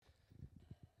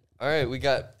All right, we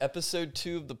got episode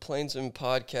 2 of the Plainsmen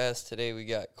podcast. Today we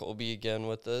got Colby again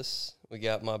with us. We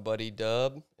got my buddy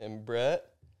Dub and Brett.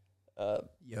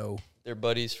 Yo. They're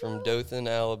buddies from Dothan,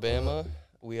 Alabama.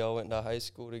 We all went to high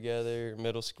school together,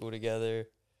 middle school together.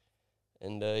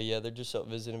 And, they're just up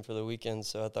visiting for the weekend,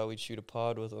 so I thought we'd shoot a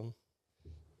pod with them.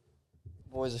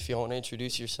 Boys, if y'all want to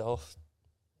introduce yourself,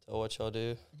 tell what y'all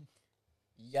do.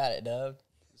 You got it, Dub.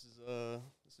 This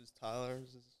is Tyler.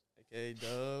 This is a.k.a.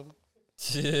 Dub.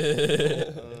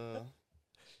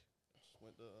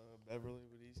 Went to Beverly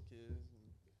with these kids.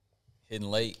 Hidden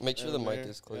late. Make sure the mic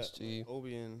is close to you.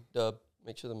 Colby and Dub,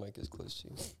 make sure the mic is close to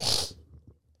you.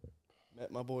 met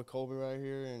my boy Colby right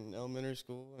here in elementary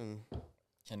school and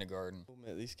Kindergarten.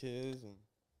 met these kids and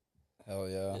Hell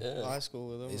yeah. high school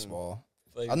with them. Baseball.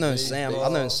 Played I've known baseball. Sam.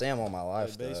 I've known Sam all my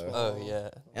life, Played though. baseball. Oh, yeah.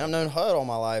 And I've known Hud all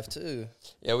my life too.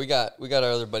 Yeah, we got our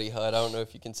other buddy Hud. I don't know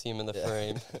if you can see him in the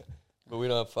frame, but we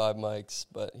don't have 5 mics.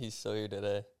 But he's still here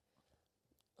today.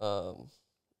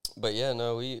 But yeah,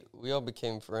 no, we all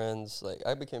became friends. Like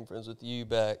I became friends with you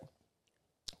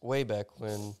way back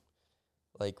when,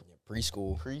 like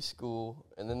preschool,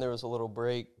 and then there was a little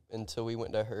break until we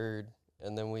went to Herd,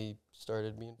 and then we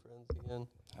started being friends again.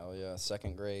 Hell yeah.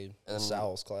 2nd grade. And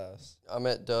Sal's class. I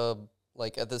met Dub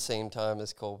like at the same time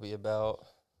as Colby, about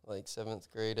like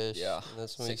 7th grade-ish. Yeah, And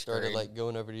that's when we 6th started grade. like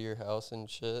going over to your house and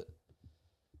shit.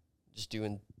 Just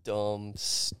doing dumb,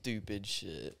 stupid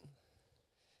shit.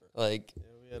 Like Yeah,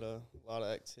 we had a lot of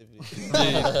activities.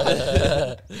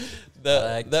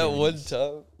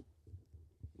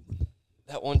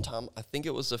 that one time, I think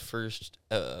it was the first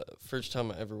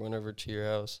time I ever went over to your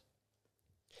house.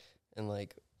 And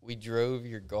like we drove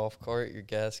your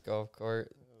gas golf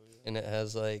cart, and it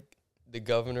has like the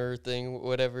governor thing,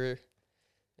 whatever.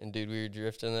 And dude, we were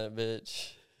drifting that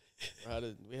bitch.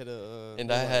 We had a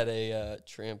And I had a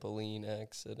trampoline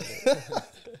accident.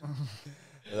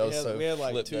 we had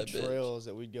like flip 2 that bitch. trails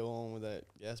that we'd go on with that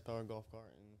gas powered golf cart,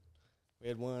 and we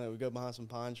had one that would go behind some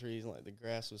pine trees, and like the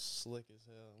grass was slick as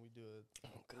hell, and we'd do a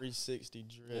 360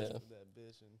 drift with that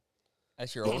bitch. And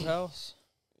That's your old house?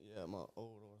 yeah, my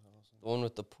old house. The one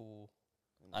with the pool.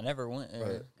 I never went there.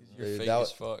 Right. You're Dude, fake that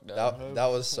as fuck, dog. That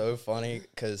was so funny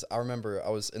because I remember I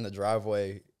was in the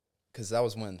driveway because that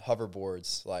was when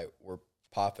hoverboards like were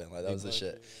popping. Like that was the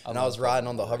shit. And I was riding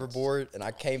on the hoverboard, and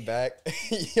I came back.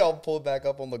 Y'all pulled back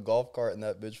up on the golf cart, and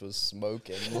that bitch was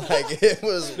smoking. Like it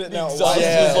was Spitting out Exhaust white-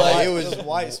 was like- it was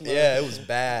white smoke. Yeah, it was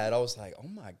bad. I was like, oh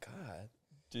my god.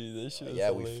 Dude, this shit But was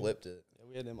yeah, we hilarious. flipped it. Yeah,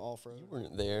 we had them off road. You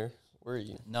weren't there, were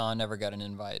you? No, I never got an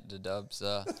invite to Dub's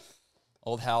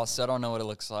old house. I don't know what it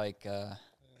looks like.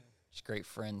 Just great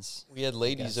friends. We had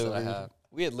ladies Guess that I over. have.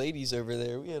 We had ladies over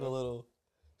there. We had a little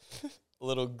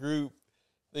group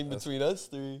thing between us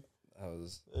 3. That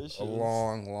was That a shit was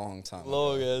long time ago.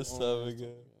 long ass time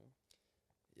ago.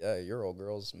 Yeah, your old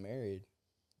girl's married.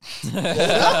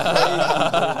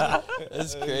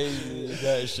 That's crazy.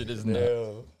 That shit is nuts.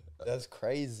 No, that's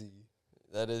crazy.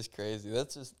 That is crazy.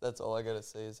 That's all I gotta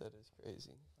say is that is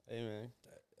crazy. Hey man,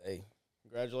 Hey,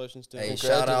 congratulations to hey, him.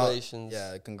 shout out. Congratulations.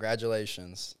 Yeah,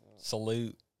 congratulations.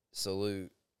 Salute.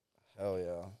 Salute. Hell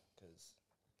yeah. 'Cause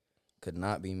could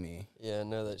not be me. Yeah, I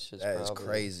know that shit's That is probably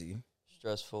crazy.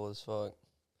 stressful as fuck.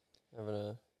 Having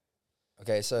a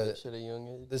Okay, so that shit at a young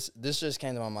age. this just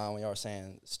came to my mind when y'all were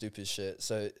saying stupid shit.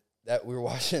 So that we were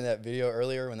watching that video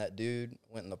earlier when that dude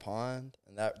went in the pond,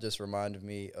 and that just reminded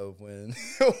me of when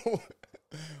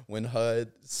when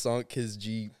HUD sunk his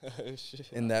Jeep Oh, shit.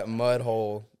 in that mud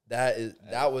hole. That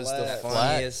was the Flat.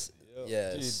 funniest. Yep.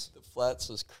 Yes, Dude, the flats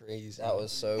was crazy. that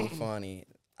was so funny.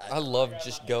 I love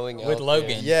just going out With there.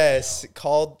 Logan. Yes,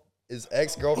 called his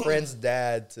ex-girlfriend's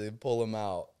dad to pull him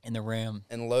out, In the Ram.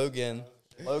 and Logan,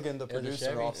 the the producer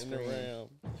Chevy off in the screen. Ram.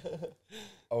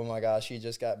 Oh my gosh, he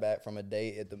just got back from a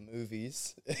date at the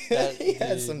movies. That he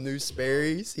had dude. some new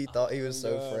Sperry's. He thought he was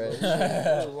so God,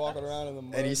 fresh. we were walking around in the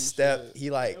mud And he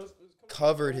shit.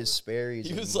 covered his Sperry's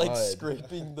He in was like mud.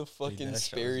 scraping the fucking that shit was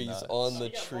Sperry's nuts. on the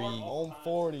tree. on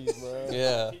 40s, bro.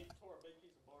 Yeah.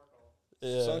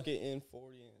 Yeah. Sunk it in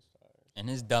 40 inch tires. And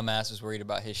his dumb ass was worried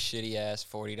about his shitty ass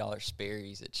 $40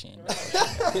 Sperry's at Chin. Remember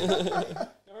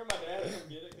my dad come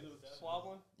get it because it was death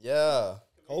wobbling? Yeah.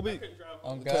 Colby, Couldn't drive Oh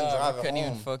home. couldn't drive God, it we couldn't even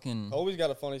home. fucking. Colby's got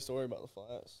a funny story about the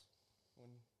flats. When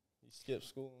he skipped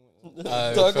school.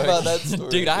 Talk about that story.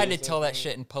 Dude, I had to tell that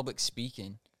shit in public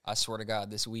speaking. I swear to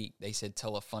God, this week they said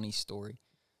tell a funny story.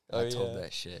 Oh, I told yeah.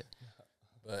 that shit.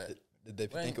 But Did they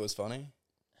think it was funny?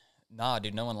 nah,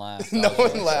 dude, no one laughed. No I was one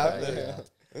really laughed. sorry, yeah.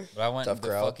 But I went Tough to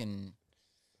crowd. fucking.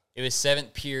 It was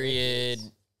 7th period,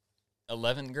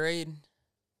 11th grade.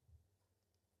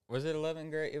 Was it 11th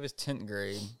grade? It was 10th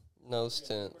grade. No, it's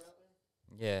 10th.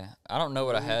 Yeah, I don't know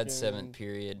what I had Luke 7th and-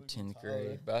 period, Luke and 10th grade,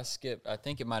 Tyler. but I skipped. I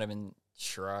think it might have been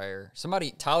Schreier.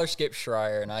 Tyler skipped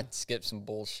Schreier, and I skipped some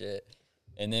bullshit.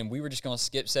 And then we were just gonna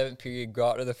skip 7th period, go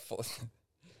out to the.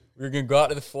 We were gonna go out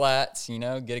to the flats, you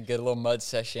know, get a good little mud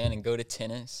session, and go to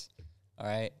tennis. All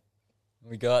right,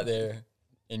 we got there,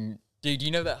 and dude,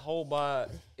 you know that hole by?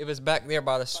 It was back there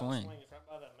by the swing. It's right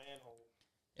by that manhole.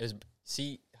 It was.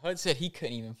 See, Hud said he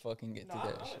couldn't even fucking get No, through I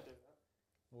that went shit. through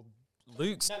that.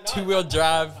 Luke's No, no, 2-wheel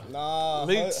drive. Nah,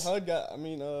 Luke's-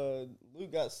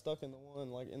 Luke got stuck in the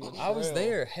one like in the. I was trail.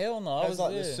 there. Hell no, I was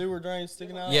like there. the sewer drain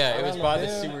sticking out. Yeah, it around was by the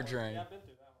bend. sewer drain. Yeah, I've been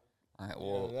through that one. All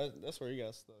right, Yeah, well, that's where he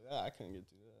got stuck. I couldn't get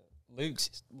through that.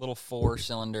 Luke's little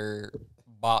 4-cylinder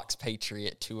box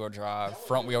Patriot 2-wheel drive,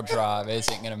 front wheel drive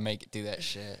isn't gonna make it through that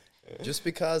shit. Just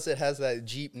because it has that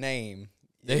Jeep name,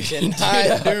 you Dude,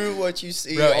 cannot dude. do what you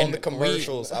see Bro, on and the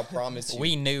commercials. I promise you.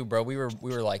 We knew, bro. We were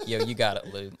like, yo, you got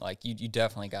it, Luke. Like, you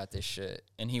definitely got this shit.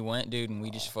 And he went, dude, and we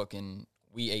just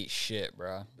we ate shit,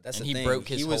 bro. But that's and the he thing. broke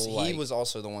his he was whole, he like- was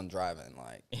also the one driving.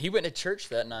 Like, He went to church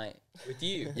that night with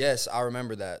you. yes, I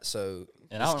remember that. So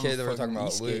And I this kid that we're remember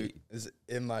talking fucking about, Luke, Eastgate. is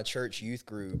in my church youth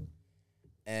group,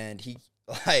 and he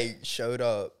like showed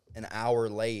up an hour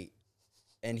late,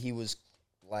 and he was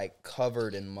like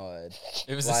covered in mud.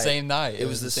 It was Like, the same night. It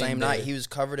was the same night. day. He was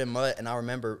covered in mud, and I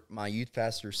remember my youth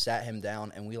pastor sat him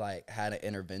down, and we like had an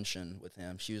intervention with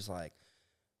him. She was like,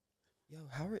 "Yo,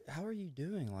 how are you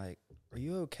doing? Like, are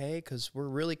you okay? Because we're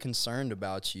really concerned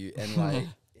about you." And like,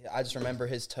 I just remember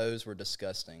his toes were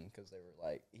disgusting because they were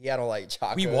like he had on like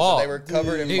chacos. We and walked. They were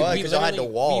covered in Dude, mud we because I had to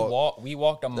literally- walk. We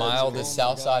walked a mile to oh my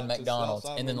Southside God, to McDonald's,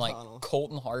 Southside and then like McDonald's.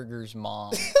 Colton Harger's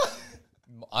mom.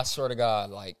 I swear to God,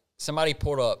 like somebody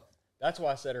pulled up. That's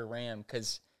why I said her Ram,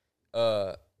 because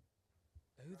I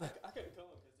couldn't come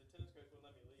because the tennis coach wouldn't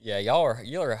let me leave. yeah,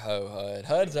 you're a hoe, Hud.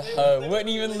 Hud's a hoe. Wouldn't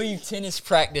even leave tennis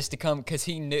practice to come because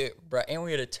he knew, bro. And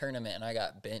we had a tournament, and I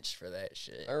got benched for that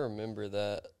shit. I remember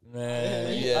that.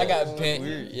 Man, Yeah. I got benched.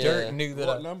 We're- yeah. Dirk knew that.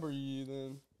 What number are you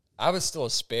then? I was still a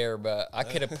spare, but I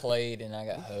could have played, and I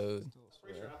got hoed. I'm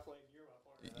pretty sure I played you're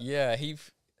my partner. Yeah,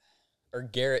 or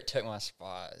Garrett took my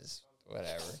spot.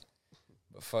 Whatever.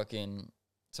 But fucking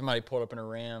somebody pulled up in a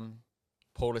Ram,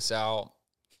 pulled us out.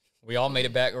 We all made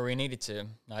it back where we needed to.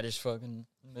 I just fucking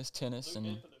missed tennis and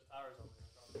Put those tires over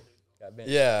there. got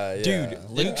benched. Yeah, yeah. Dude,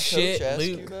 Didn't Luke Coach shit. ask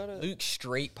you Luke, about it? Luke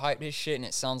straight piped his shit, and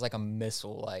it sounds like a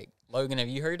missile. Like Logan, have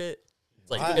you heard it? It's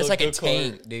like Why- it's like a Good call.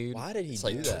 tank, dude. Why did he It's do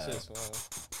like-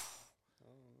 that?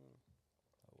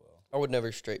 I would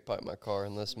never straight pipe my car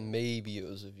unless maybe it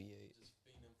was a V8.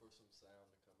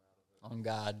 Oh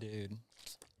God, dude.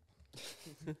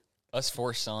 Us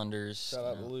 4-cylinders. Shout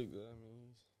out you to know. Luke.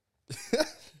 Though,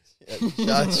 I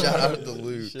mean, Shout out to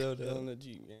Luke. he's still in the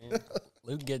Jeep game.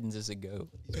 Luke Giddens is a goat.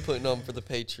 He's putting on for the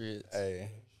Patriots. Hey,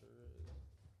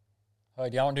 Y'all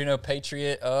don't do no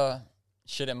Patriot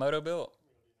shit at Moto Built?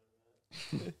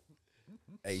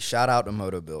 hey, shout out to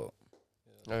Moto Built.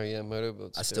 Oh yeah,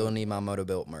 motorboats. I still need my Moto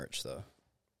Built merch though.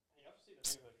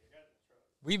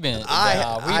 We've been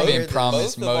I we've been heard that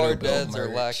promised Both of our Moto Built dads are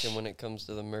merch. lacking when it comes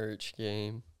to the merch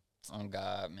game. Oh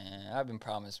God, man, I've been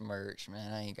promised merch,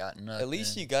 man. I ain't got nothing. At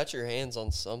least you got your hands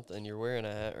on something. You're wearing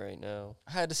a hat right now.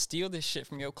 I had to steal this shit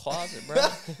from your closet, bro.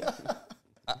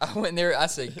 I went there. I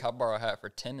said, "Can I borrow a hat for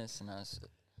tennis?" And I said,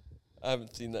 I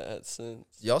haven't seen that hat since.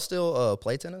 Y'all still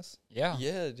play tennis? "Yeah."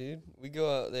 Yeah, dude. We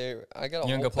go out there. I got a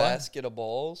You wanna whole go play? basket of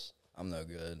balls. I'm no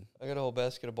good. I got a whole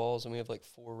basket of balls, and we have like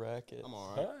 4 rackets. I'm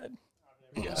all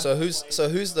right. So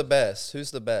who's the best?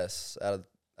 Who's the best out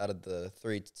of the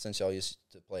 3 since y'all used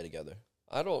to play together?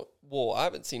 I don't. Well, I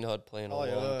haven't seen HUD play in a Oh,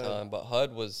 yeah. long time, but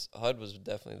HUD was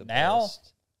definitely the Now?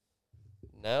 best.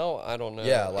 Now I don't know.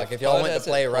 Yeah, like if y'all HUD went to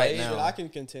hasn't play right played- now. But I can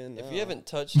contend. If now. you haven't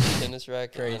touched a tennis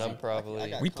racket, then Crazy. I'm probably. I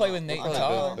got We play with comp. Nate I and got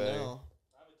Tyler. comp Better. now.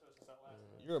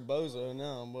 You're a bozo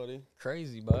now, buddy.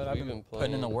 Crazy, bud. I've We've been been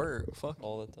putting in the playing work. Fuck.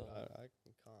 all the time. I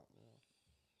can comp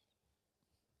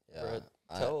now. Yeah, Brett,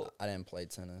 tell- I didn't play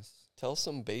tennis. Tell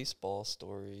some baseball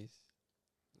stories.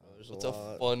 There's What's a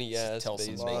lot. funny ass Tell some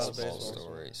baseball, baseball story?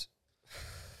 stories.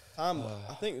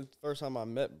 I think the first time I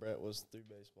met Brett was through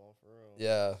baseball for real.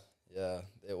 Yeah,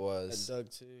 it At was. Doug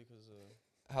too, because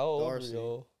How old Darcy. were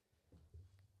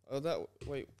y'all?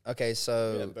 wait, Okay, you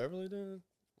so had Beverly then?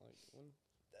 Like when?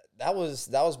 that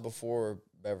was before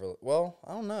Beverly. Well,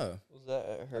 I don't know. Was that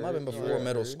at her? It might have been You before were at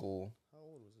middle her? school, How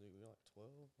old was he? We were like 12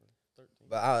 or 13.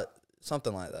 but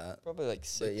something like that. Probably like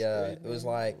 6th yeah, grade, it was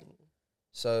maybe? like-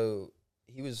 So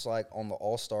he was like on the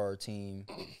all-star team.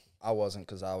 I wasn't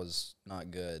because I was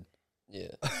not good. Yeah.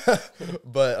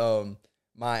 But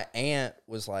my aunt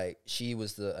was like, she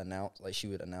was the she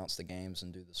would announce the games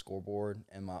and do the scoreboard,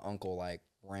 and my uncle like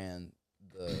ran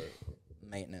the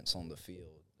maintenance on the field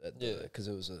Yeah. because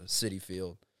it was a city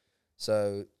field.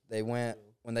 So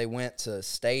when they went to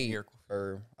state,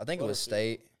 or I think it was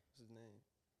state. What's his name?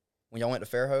 When y'all went to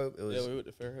Fairhope, it was Yeah, we went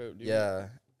to Fairhope. Dude. yeah,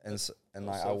 and was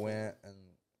like so I fun. went and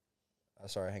I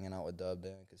started hanging out with Dub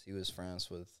then because he was friends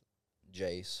with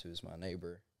Jace, who's my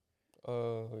neighbor.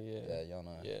 Oh yeah. Yeah, y'all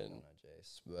know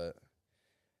Jace. But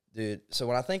dude, so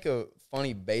when I think of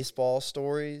funny baseball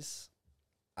stories,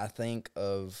 I think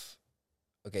of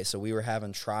so we were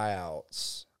having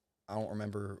tryouts. I don't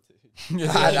remember.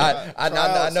 I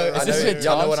know Is this in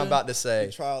y'all know what Thompson? I'm about to say.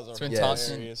 The trials are Twin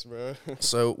hilarious, bro.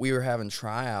 So we were having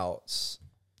tryouts,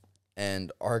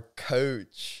 and our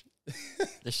coach.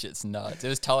 This shit's nuts. It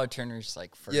was Tyler Turner's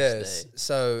like first Yes. day.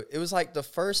 So it was like the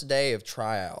first day of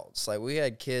tryouts. Like we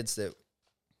had kids that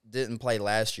didn't play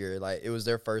last year. Like it was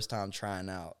their first time trying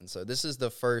out. And so this is the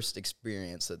first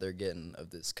experience that they're getting of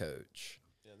this coach.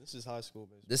 Yeah, this is high school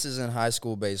baseball. This is in high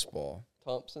school baseball.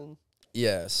 Thompson.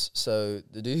 Yes. So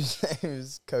the dude's name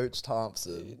is Coach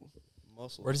Thompson. Dude.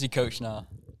 Muscle. Where does he coach now?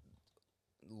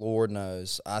 Lord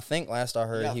knows. I think last I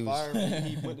heard he was fired.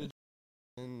 He went to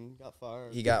and got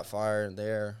fired. he got fired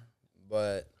there.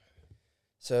 But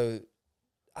so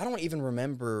I don't even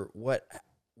remember what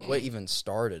even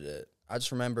started it. I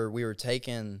just remember we were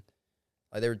taking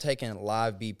they were taking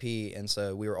live BP, and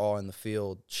so we were all in the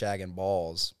field shagging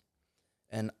balls.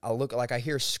 And I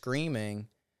hear screaming,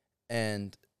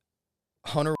 and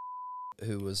Hunter,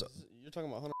 who was You're talking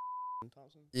about Hunter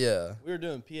Thompson? yeah. We were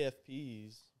doing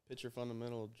PFPs, pitcher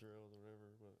fundamental drills or whatever.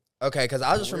 But Okay, because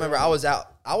I just remember I was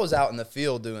out in the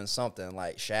field doing something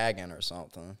like shagging or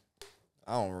something.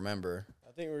 I don't remember.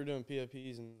 I think we were doing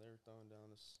PFPs and they were throwing down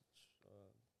to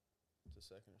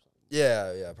second or something.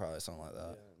 Yeah, probably something like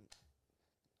that. Yeah, and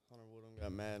Hunter Woodham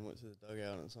got mad and went to the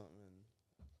dugout and something,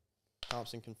 and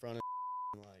Thompson confronted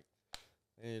and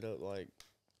they ended up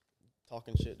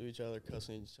talking shit to each other,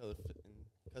 cussing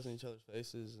each other's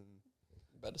faces, and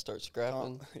About to start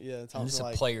scrapping. yeah, And this Thompson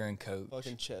is a player and coach.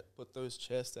 fucking put those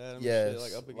chests at him, Yes, and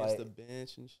shit, up against like- the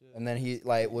bench and shit. And then he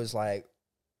was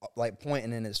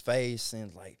pointing in his face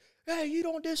and hey, you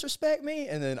don't disrespect me.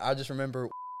 And then I just remember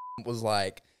was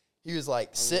he was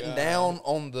sitting God. down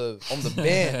on the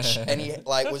bench, and he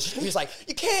was like,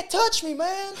 you can't touch me,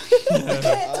 man. You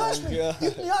can't touch me. God.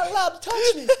 You're not allowed to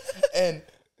touch me. And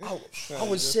I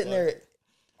was Just sitting there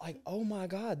oh my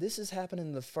God, this is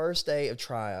happening the first day of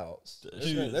tryouts.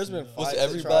 There's been Was fights at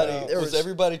everybody tryouts. There was was-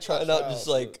 everybody trying out Tryouts,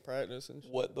 just practice and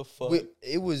shit. what the fuck?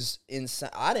 It was insane.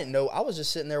 I didn't know. I was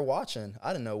just sitting there watching.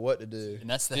 I didn't know what to do. And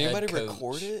that's the Did head anybody coach.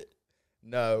 record it?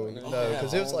 No, Yeah,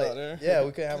 because it was phones out there. yeah,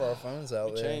 we couldn't have our phones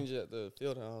out We there. changed at the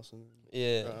field house and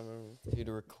Yeah. I remember. Dude,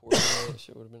 to record that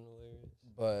shit would have been hilarious.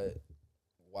 But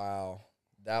wow,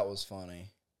 that was funny.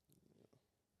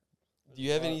 Do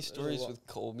you have any There's a stories lot. with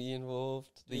Colby involved?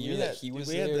 The Dude, year that he was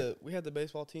there? we had the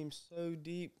baseball team so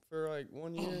deep for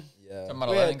 1 year. Yeah, Talking about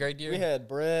We 11th had- grade year. We had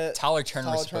Brett, Tyler Turner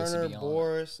was Tyler supposed Turner, to be on.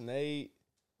 Boris, Nate,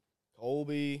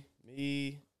 Colby,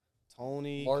 me,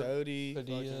 Tony, Mark Cody,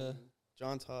 Padilla. fucking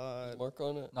John Todd, Mark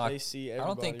on it? No, JC. I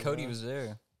don't think everybody, Cody bro. was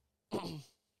there.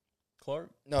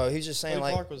 Clark. no, he's just saying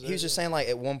Cody Clark was he was there, just yeah. saying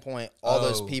at one point all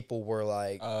those Oh. people were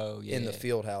Oh yeah. in the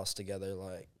field house together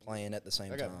playing at the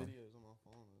same I got time. videos on my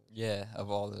phone. Yeah, of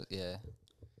all the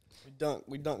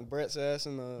We dunked Brett's ass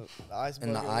in the ice In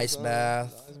the bucket or ice something.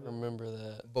 bath. The ice I bath. remember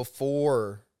that.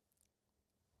 Before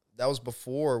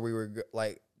we were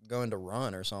going to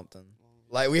run or something.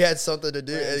 We had something to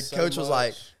do, Ran and so coach was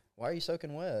like, much. "Why are you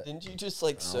soaking wet?" Didn't you just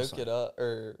was soak like- it up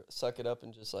or suck it up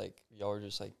and just y'all were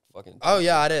just fucking? Oh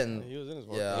yeah, I didn't. He was in his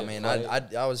Yeah, I workout. mean,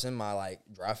 right. I was in my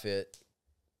dry fit.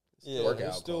 Yeah. workout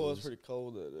It still was clothes. pretty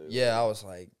cold that day. Yeah, I was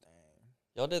like,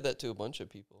 Y'all did that to a bunch of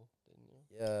people, didn't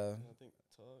you? yeah, I think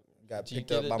Tuck. got Did you picked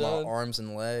get Oh, up it by done? my arms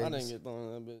and legs. I didn't get done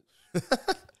on that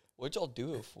bitch. What'd y'all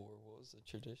do it for? What was the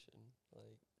tradition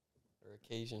or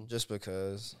occasion? Just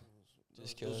because. Just It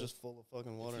was kidding. just full of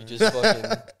fucking water. If you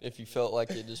just if you felt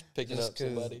like it, just picking Just up 'cause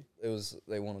somebody.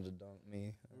 they wanted to dunk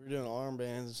me. We were doing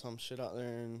armbands and some shit out there,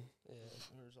 and Yeah,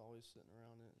 we was always sitting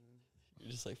around it. And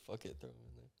you're just fuck it, throw them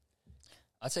in there.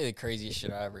 I'd say the craziest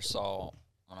shit I ever saw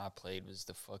when I played was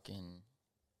the fucking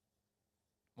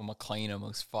when McLean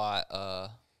almost fought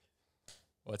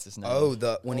what's his name? Oh,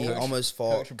 when he Coach- almost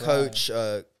fought Coach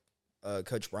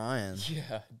Coach Brian.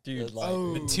 yeah, dude, That's-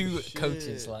 the two Oh,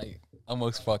 coaches shit.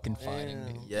 almost fucking fighting Damn.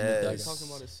 me. in the Yes. dugout. talking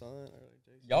about his son. Or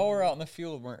Jason? Y'all were out in the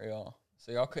field, weren't y'all?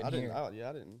 So y'all I couldn't didn't. hear.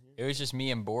 I didn't hear. It was just me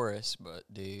and Boris, but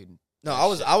dude, No,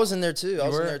 I was in there too. I You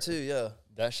was in were? there too. Yeah.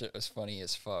 that shit was funny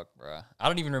as fuck, bruh. I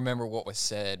don't even remember what was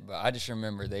said, but I just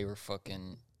remember they were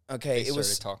fucking. Okay, They it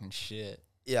was started talking shit.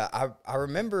 Yeah, I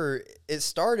remember it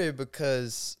started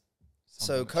because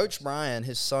Coach Brian,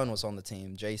 his son was on the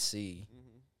team, JC.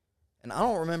 And I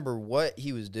don't remember what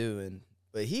he was doing,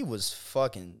 but he was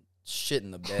fucking shit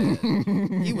in the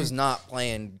bed. He was not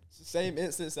playing. It's the same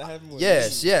instance that happened with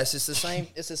Yes, me. yes, it's the same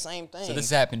thing. So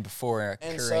this happened before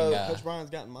And occurring. so Coach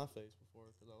Brian's got in my face before.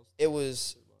 It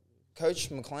was Coach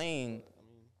McLean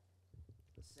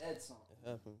said something. It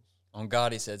happens. on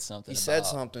God, he said something. he about said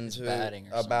something his to batting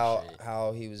or some about shit.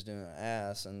 how he was doing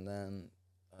ass, and then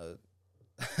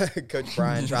Coach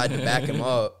Brian tried to back him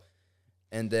up,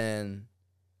 and then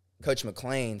Coach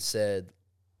McLean said,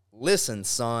 "Listen,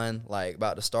 son," like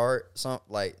about to start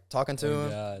like talking to Oh, him,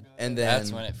 God. and then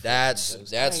That's when it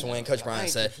that's when Coach Brian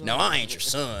said, "No, I ain't your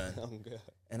son," Oh, God.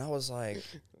 and I was like,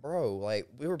 "Bro, like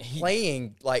we were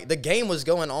playing, like the game was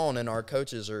going on, and our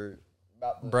coaches are."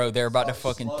 Bro, they're about to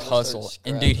fucking tussle. started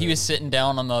And dude, he scrapping. was sitting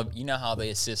down on the, you know how the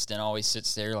assistant always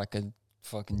sits there like a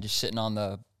fucking just sitting on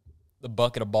the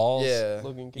bucket of balls. Yeah,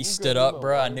 Logan, can He you stood grab me up, my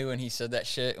bro. I water? knew when he said that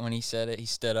shit. When he said it, he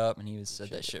stood up and he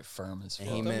said that shit firm as and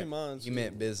fuck. he Tell me meant mine's he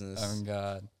meant business. Oh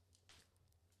God.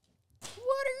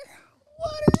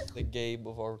 The Gabe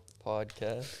of our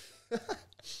podcast. You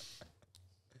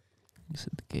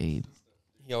said the Gabe.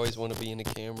 He always want to be in the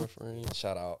camera frame.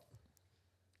 Shout out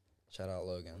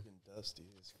Logan. Fucking Dusty.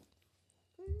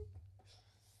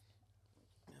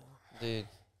 Dude,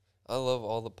 I love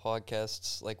all the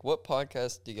podcasts. Like, what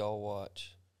podcasts do y'all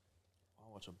watch?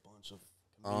 I watch a bunch of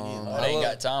comedian I ain't love-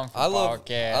 got time for I love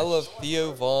podcasts. I love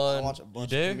Theo I Vaughn. watch a bunch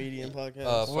do? of comedian podcasts.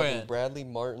 Fucking When? Bradley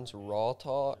Martin's Raw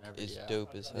Talk is Yeah.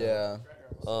 dope as hell. Yeah,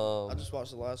 I just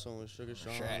watched the last one with Sugar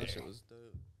Sean. That shit was dope.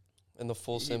 And the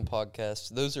Full Sim podcast.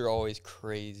 Those are always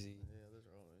crazy. Yeah, those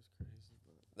are always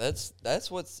crazy.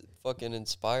 That's what's fucking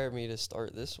inspired me to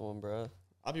start this one, bro.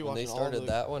 I'll be When watching they all started the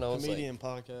that one, I was like, comedian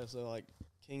podcasts, though, like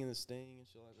King and the Sting and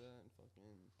shit like that, and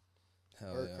fucking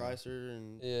hell Bert yeah. Kreischer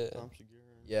and Yeah. Tom Segura.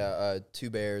 Yeah, Two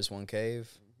Bears, One Cave.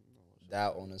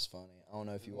 That one is funny. I don't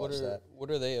know if you watched that. what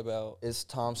are they about? It's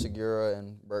Tom Segura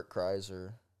and Bert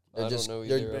Kreischer. I don't know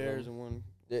they're- either of Bears them. and one.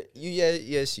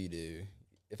 yes, you do.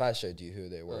 If I showed you who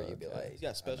they were, Oh, you'd be okay. like, He's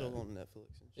got specials I know. on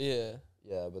Netflix. And shit.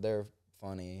 Yeah. Yeah, but they're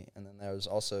funny. And then there's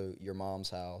also Your Mom's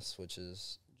House, which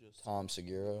is Just Tom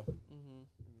Segura. Mm-hmm.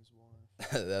 and his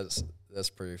wife. that's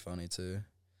pretty funny too.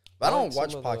 But I I like don't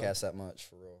watch some of the- podcasts that much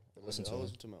for real. Or listen to I them.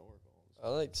 listen to my work I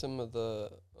like some of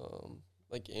the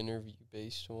like interview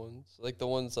based ones, like the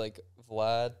ones like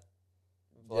Vlad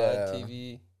Yeah.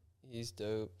 TV. He's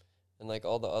dope, and like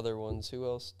all the other ones. Who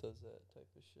else does that type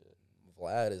of shit?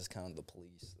 Vlad is kind of the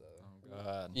police though. Oh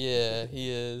God. Yeah,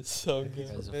 he is so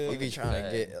Guys good. are He be fucking trying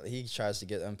to bad. he tries to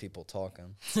get them people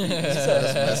talking. He's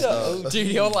a Dude,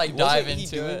 he'll like dive Wasn't he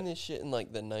into doing it. this shit in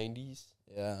like the 90s?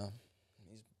 Yeah,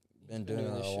 he's been been doing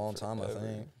doing it this a shit long time. I forever.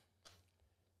 think.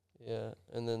 Yeah,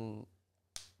 and then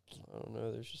I don't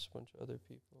know. There's just a bunch of other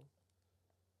people,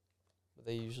 but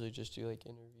they usually just do like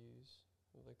interviews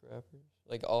with like rappers,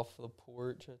 like Off the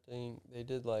Porch. I think they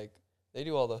did like they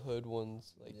do all the hood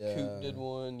ones. Like Yeah. Coop did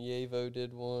one, Yevo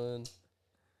did one.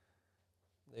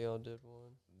 They all did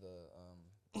one.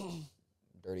 The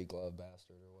Dirty Glove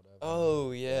Bastard or whatever.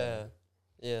 Oh yeah,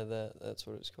 yeah. That's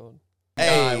what it's called.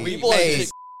 Hey, Nah, we- People like hey, Chick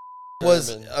was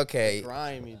German. okay.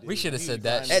 Grimy, dude. We shoulda He said was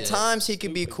that grimy. At times he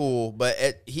could be Stupid. cool, but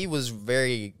he was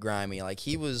very grimy. Like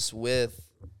he was with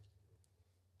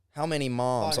how many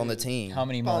moms on the team? How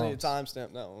many Probably moms? need to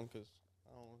timestamp that one because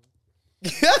I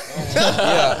don't.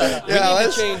 Yeah, we need to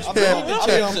let's- change. I'll We be need on- to I'll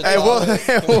be change on- the Hey, we'll, topic.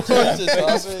 Can we change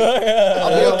the topic?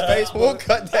 I'll be on Facebook. we'll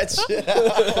cut that shit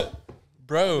out.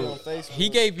 Bro, on Facebook. he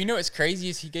gave, you know what's crazy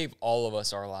is he gave all of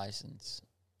us our license.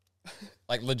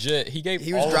 Like legit, he gave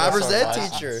He was all of driver's us our ed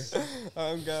license. teacher.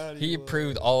 Oh God. He was.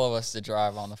 approved all of us to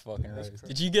drive on the fucking That's roads. crazy.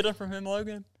 Did you get them from him,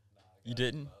 Logan? You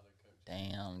didn't?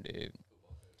 Damn, dude.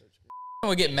 I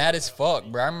would get mad as fuck,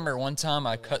 bro. I remember one time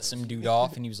I cut some dude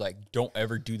off and he was like, "Don't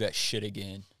ever do that shit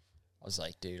again." I was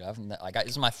like, dude, this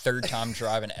is my third time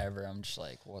driving ever. I'm just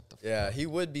like, what the fuck? Yeah, he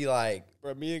would be like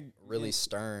Bro, really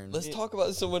stern. Let's talk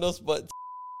about someone else, but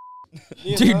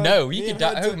me and Dude, Hud- no, me you and could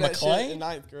die- Hud who, took that shit McLean? in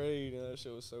 9th grade, and that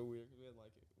shit was so weird. 'Cause we had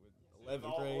like with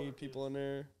 11th grade people in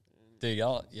there. Dude,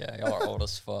 y'all are old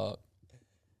as fuck.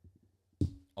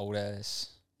 Old ass.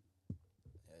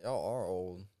 Y'all are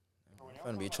old. I'm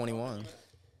gonna be 21.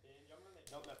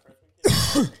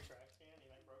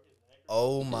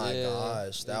 Oh my Yeah,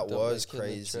 gosh, they that dumped was that kid in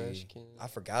the trash crazy. can. I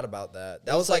forgot about that.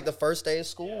 That was like the first day of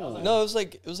school. no, it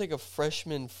was like a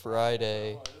freshman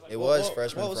Friday. It was What-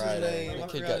 freshman what was his Friday. name? The I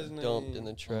kid forgot got his dumped name. in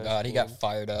the Oh trash. God, he can. got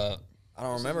fired up. I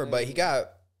don't What's his remember, but he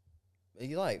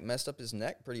name? like messed up his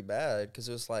neck pretty bad because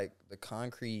it was like the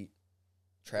concrete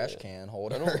trash Yeah. can I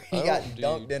holder. don't- He I got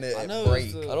don't, dunked dude. in it I at know break.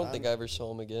 it's the- I don't think I ever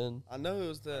saw him again. I know it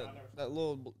was that I never that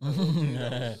little dude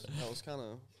that was kind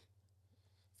of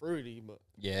fruity, but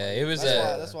Yeah, it was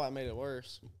that's why it made it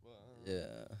worse. But, Yeah.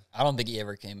 I don't think he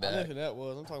ever came I know back. who that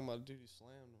was. I'm talking about the dude who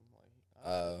slammed him.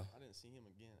 Like, I didn't see him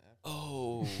again after.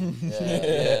 Oh,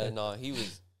 yeah. No,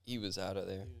 he was out of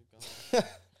there. He was gone.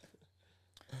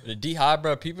 The D-High,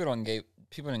 bro, people don't give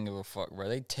a fuck, bro.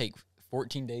 They take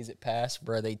 14 days it passed,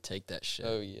 bro. They take that shit.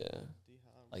 Oh yeah,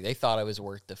 Like, they thought it was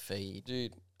worth the fade.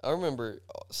 dude. I remember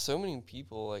so many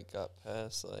people like got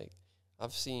past. Like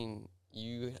I've seen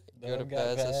you go to Doug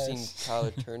got pass. I've seen passed.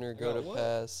 Tyler Turner go to Got what?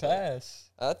 pass. Pass.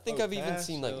 I think Oh, I've even pass?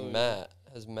 seen like Oh, yeah. Matt.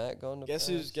 Has Matt gone to Guess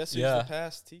pass? who's Yeah. the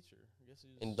past teacher? Guess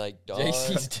who's And like Don.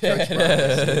 JC's Coach dead.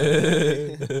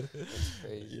 That's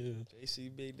crazy. Yeah.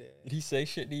 JC Big Dad. Did he say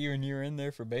shit to you when you were in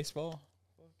there for baseball?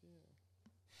 Fuck yeah.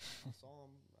 I saw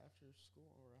him after school,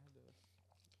 or I had to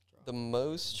drive. The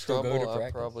most Still go to trouble I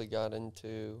practice? probably got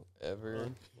into ever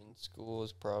in school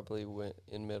was probably when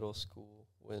in middle school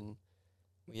when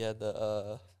we had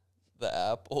the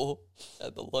apple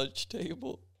at the lunch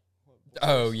table.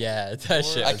 Oh, yeah. That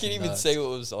shit I was can't even nuts. say what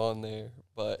was on there,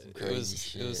 but Some it crazy was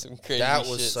shit. some crazy That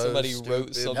was shit. so Somebody stupid. wrote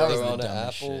That something That was the on an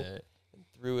dumbest apple shit. and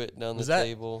threw it down Was the that-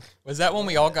 table. Was that when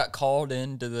we all got called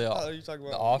into the Oh, you talking the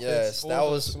about office? Yes, that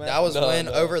What was was the that was smack? when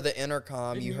No. over the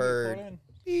intercom Didn't you get called heard in?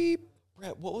 beep.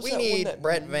 Brett, what was We that one need that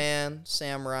Brett Van,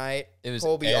 Sam Wright, It was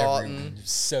Colby everyone. Alton.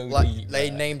 So Like, deep, they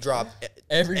bro. name dropped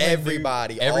Everyone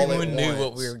everybody. Knew, all at everyone knew what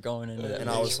once. we were going into. That And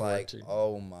I was meeting like, for, too.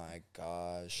 oh my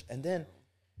gosh. And then,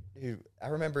 dude, I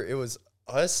remember it was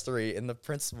us three in the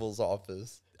principal's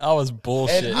office. I was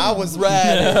bullshit. And I was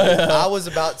rad. I was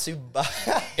about to buy.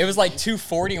 It was like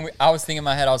 2:40, and I was thinking in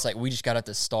my head, I was like, we just got at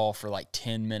the stall for like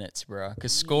 10 minutes, bro,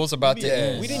 because school's about to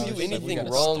Yes. end. We didn't I do was like, we anything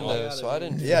gotta wrong stall. though, so I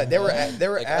didn't. Yeah, they were at,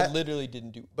 Like, I literally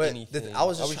didn't do but anything. I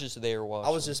was just there watching. I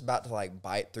was just about to like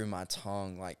bite through my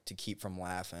tongue like to keep from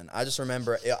laughing. I just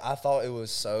remember I thought it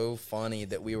was so funny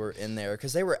that we were in there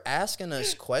because they were asking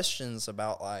us questions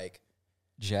about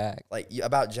Jack.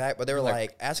 about Jack, but they were Like-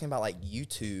 like asking about like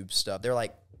YouTube stuff. They're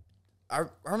like, I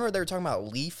remember they were talking about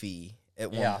Leafy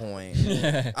at Yeah. one point.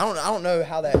 I don't know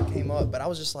how that came up, but I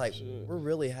was just like, we're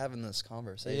really having this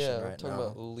conversation yeah, we're right talking now.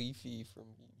 about Leafy from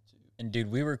YouTube. And dude,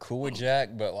 we were cool with Jack,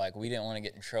 but like we didn't want to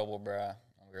get in trouble, bro.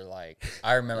 We were like,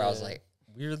 I remember I was Yeah. like,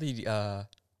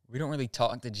 we don't really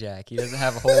talk to Jack. He doesn't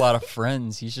have a whole lot of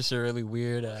friends. He's just a really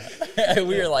weird.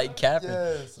 We were like capping.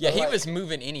 Yes, Yeah, he like- was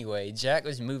moving anyway. Jack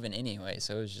was moving anyway,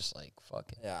 so it was just like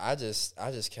fuck it. Yeah, I just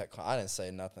kept. I didn't say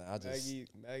nothing. I just.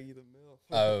 Maggie the MILF.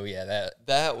 Oh yeah,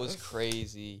 That was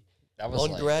crazy. that was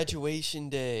On like, graduation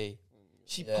day,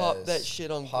 she popped that Yes,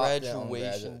 shit on popped it on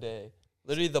graduation gradu- day.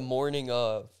 Literally the morning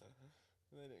of.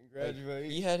 They didn't graduate.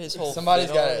 He had his whole. Somebody's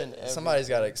fit got on and to. Somebody's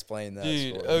got to everything. explain that.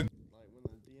 Dude, story. okay, Like when the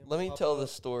DM let me popped tell up. the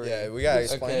story. Yeah, we gotta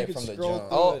explain Okay. it from the Scroll jump.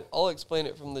 through I'll explain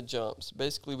it from the jumps.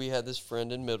 Basically, we had this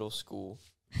friend in middle school.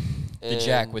 the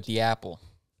Jack and- with the apple.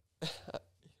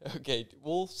 Okay,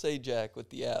 we'll say Jack with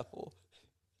the apple.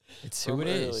 It's who from it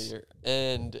is. earlier.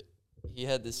 And he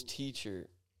had this teacher,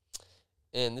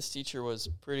 and this teacher was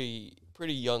pretty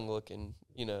young looking.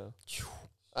 You know, she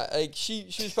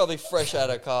was probably fresh out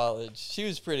of college. She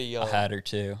was pretty young, I had her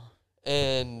too.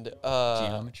 and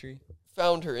Geometry.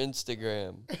 found her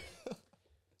Instagram.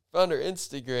 Found her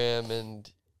Instagram,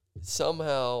 and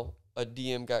somehow a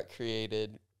DM got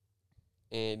created,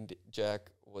 and Jack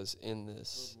was in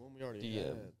this One we already DM.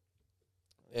 had.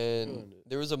 and Ruined it.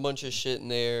 there was a bunch of shit in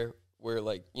there where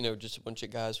like just a bunch of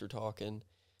guys were talking.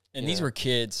 And you these know. were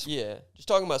kids. Yeah, just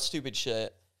talking about stupid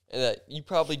shit and that you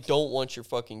probably don't want your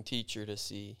fucking teacher to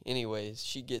see. Anyways,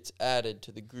 she gets added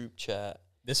to the group chat.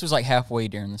 This was like halfway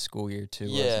during the school year too.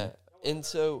 Yeah, Wasn't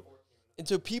it? and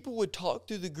so people would talk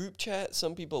through the group chat.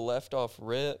 Some people left off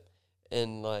rip,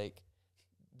 and like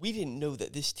we didn't know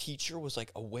that this teacher was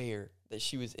like aware that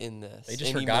she was in this. They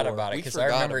just forgot anymore. about it We because I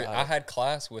forgot remember about I it. had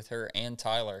class with her and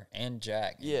Tyler and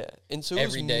Jack. Yeah, and so it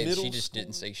Every was day middle she just school-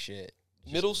 didn't say shit.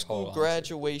 Just Middle hold school on to it.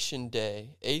 graduation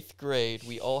day, 8th grade,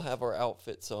 we all have our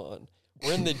outfits on.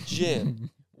 We're in the gym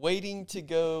waiting to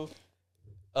go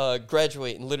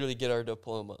graduate and literally get our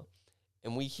diploma.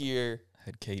 And we hear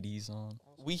Had KD's on.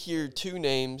 two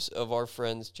names of our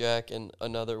friends, Jack and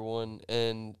another one,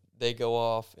 and they go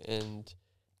off, and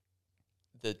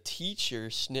the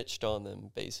teacher snitched on them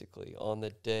basically on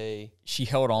the day. She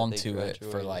held on they to it for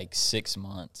graduated. like 6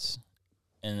 months,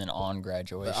 and then on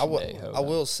graduation But day, held I on.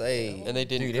 will say, And they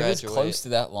didn't Dude, it was graduate. close to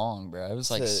that long, bro. It was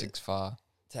like To- 6'5".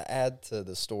 to add to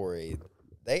the story,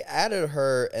 they added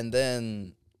her and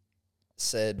then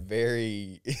said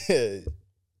very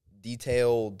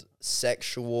detailed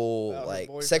sexual, About her like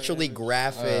boyfriend sexually and shit.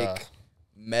 graphic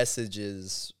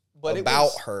messages But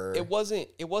about her. It wasn't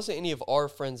any of our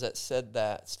friends that said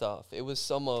that stuff. It was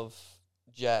some of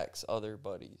Jack's other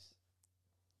buddies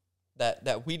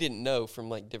that we didn't know from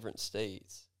like different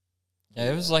states.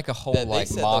 Yeah, it was like a whole They like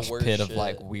said the mosh worst pit of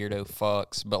like shit. weirdo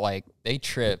fucks, but like they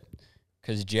tripped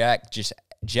because Jack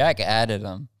added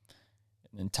them,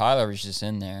 and then Tyler was just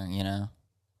in there, you know.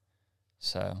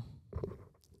 So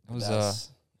it was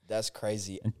That's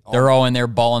crazy. they're all in there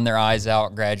bawling their eyes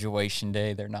out. Graduation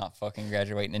day, they're not fucking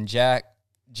graduating, and Jack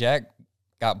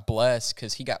got blessed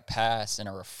because he got passed in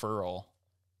a referral,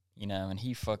 you know, and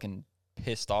he fucking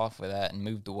pissed off with that and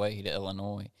moved away to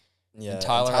Illinois. Yeah, And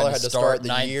Tyler had to start the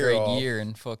ninth year grade off. year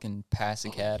and fucking pass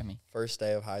academy. First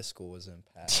day of high school was in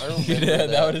Pat. I remember Yeah,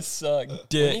 that. would have sucked. When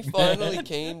Dick. he finally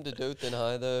came to Dothan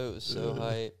High, though, it was so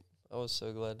hype. I was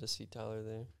so glad to see Tyler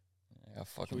there. Yeah, Should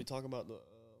fucking we talk about the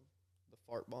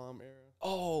fart bomb era?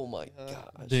 Oh my Yeah.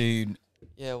 gosh, dude.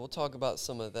 Yeah, we'll talk about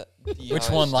some of that. Which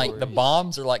one? Like the stories.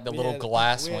 bombs or like the We little had-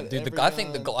 glass we one? had Dude, every I think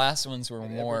the kind- glass ones were We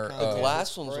had more. every kind of The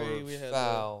glass ones spray, were we had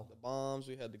foul. The bombs,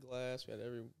 we had the glass, we had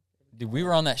every. Dude, we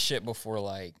were on that shit before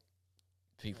like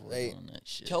people were Hey, doing that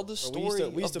shit. Tell the Bro, story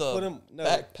we used of to the put them. No,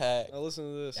 backpack. now listen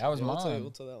to this. That was We'll mine.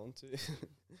 We'll tell that one too.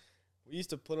 We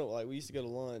used to put them like we used to go to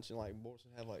lunch and like Boris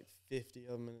would have like 50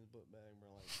 of them in his book bag, bro.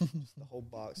 Like just the whole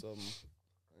box of them,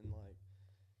 and like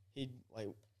he'd like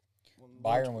when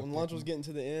Byron would when pick lunch was 'em. getting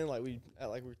to the end, like we act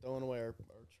like we were throwing away our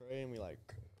tray and we like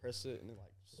press it and it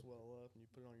like swell up and you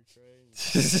put it on your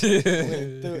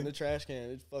tray and threw it in the trash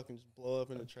can. It fucking just blow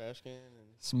up in the trash can and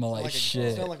Smell like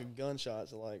shit. Sound like a gunshot.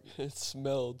 So like, It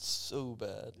smelled so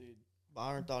bad. dude,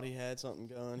 Byron thought he had something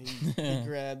going. He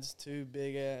grabs two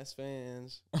big ass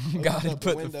fans. God, opens he up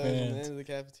put the windows on the fans. end of the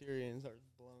cafeteria and starts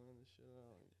blowing the shit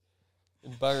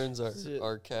out. And Byron's Shit,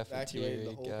 our evacuated cafeteria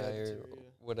the whole guy or cafeteria.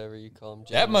 whatever you call him. That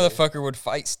janitor. motherfucker would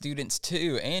fight students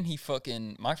too, and he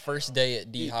fucking my first day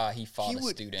at D High, he fought he a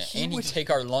would- student, he and he'd would- take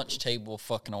our lunch table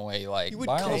fucking away. Like He would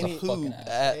Byron was come a Danny- fucking hoop ass.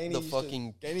 at Danny the used to-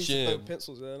 fucking Danny used to throw gym.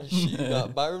 pencils at him. Shit, nah,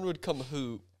 Byron would come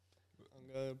hoop.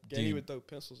 Danny Dude. would throw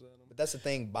pencils at him. But that's the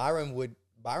thing. Byron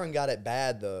got it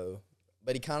bad though,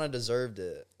 but he kind of deserved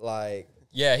it. Like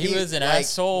Yeah, he was an like,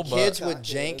 asshole, but kids would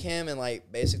Cockhead. jank him and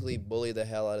like basically bully the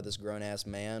hell out of this grown ass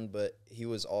man. But he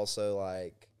was also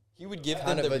like He would give them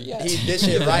kind of the a reaction. he dish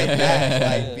it right back.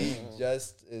 Like Yeah. be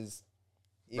just as.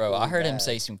 bro, I equally heard him bad.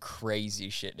 say some crazy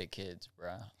shit to kids,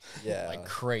 bro. Yeah, Like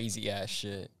crazy ass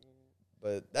shit.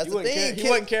 but that's He the wouldn't thing. care. He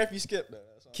wouldn't care if you skipped that.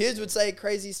 That's all. Kids would say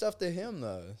crazy stuff to him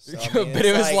though. So, I But mean, it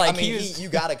it's was like I mean, he was- you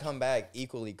got to come back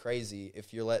equally crazy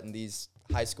if you're letting these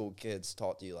high school kids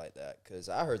talk to you like that. Because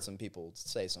I heard some people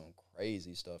say some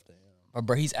crazy stuff to him. But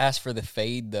bro, he's asked for the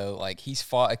fade though. Like he's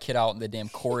fought a kid out in the damn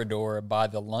corridor by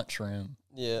the lunchroom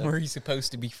Yeah. where he's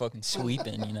supposed to be fucking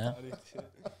sweeping. You know,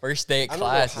 first day at I don't know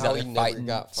class, he's how out he there never fighting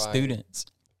got fired. students.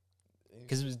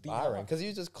 'Cause it was Byron, because he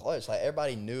was just clutch. Like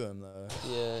everybody knew him though.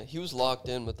 Yeah, he was locked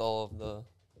in with all of the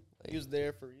He was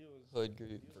there for you. hood group.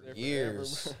 He was there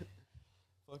years. forever,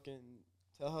 bro. Fucking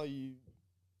tell how you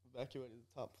evacuated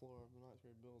the top floor of the ninth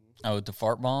grade building. Oh, with the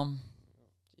fart bomb.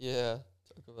 Yeah,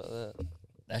 talk about that.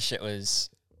 That shit was.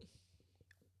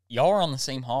 Y'all were on the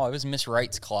same hall. It was Miss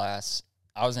Wright's class.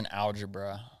 I was in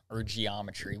algebra or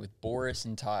geometry with Boris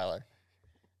and Tyler,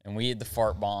 and we had the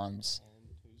fart bombs.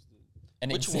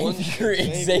 And Which Xavier,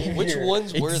 ones? Xavier, Which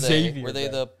ones were Xavier, they? Were they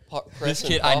bro. the This press and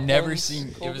kid? I pop never ones, seen.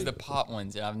 It was Colby? the pop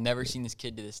ones, and I've never seen this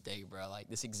kid to this day, bro. Like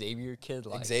this Xavier kid,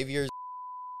 like Xavier's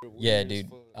yeah, Weird as dude.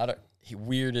 fuck. I don't. He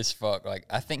weird as fuck. Like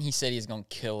I think he said he's gonna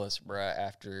kill us, bro.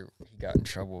 After he got in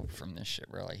trouble from this shit,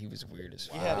 bro. Like he was weird as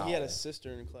fuck. He had a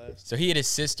sister in class. So he had his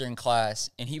sister in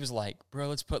class, and he was like, "Bro,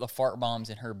 let's put the fart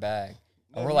bombs in her bag."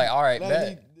 And No, we're he- like, "All right, no,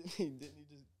 bet." he didn't he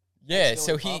just Yeah.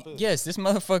 So accidentally he, pop it? yes, this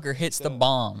motherfucker hits the So-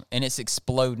 bomb, and it's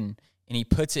exploding, and he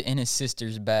puts it in his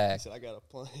sister's he bag. said, I got a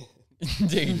plan.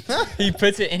 Dude, he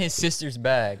puts it in his sister's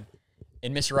bag,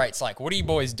 and Miss Wright's like, "What are you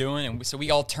boys doing?" And so we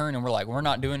all turn, and we're like, "We're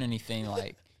not doing anything."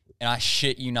 Like, and I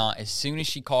shit you not, as soon as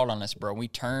she called on us, bro, we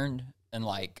turned and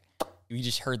like we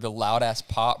just heard the loud ass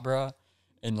pop, bro,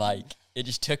 and like it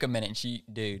just took a minute. And she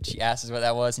asked us what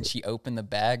that was, and she opened the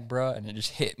bag, bro, and it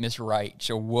just hit Miss Wright,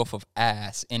 a wolf of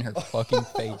ass in her fucking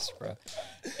face, bro.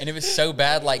 And it was so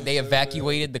bad, like they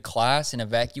evacuated the class and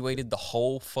evacuated the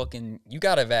whole fucking. You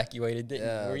got evacuated, didn't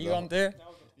Yeah, you? Were you the- on there?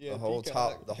 Yeah, the whole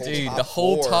peacock. top, the whole Dude, top the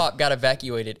whole floor. top got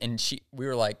evacuated, and we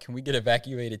were like, "Can we get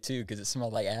evacuated too?" Because it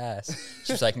smelled like ass.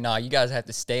 She was like, "Nah, you guys have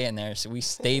to stay in there." So we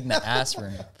stayed in the ass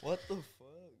room, What the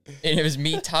fuck? and it was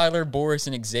me, Tyler, Boris,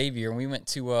 and Xavier, and we went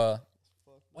to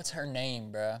what's her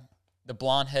name, bruh? the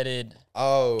blonde-headed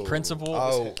principal.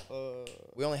 Oh,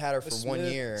 we only had her for 1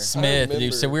 year. Smith,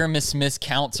 dude. So we were in Miss Smith's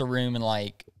council room, and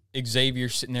like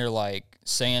Xavier's sitting there like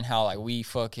saying how like we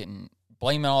fucking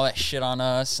blaming all that shit on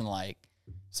us, and like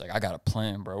it's like, I got a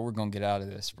plan, bro. We're gonna get out of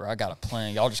this, bro. I got a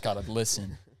plan. Y'all just gotta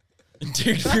listen. And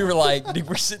dude, we were like, dude,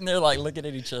 we're sitting there like looking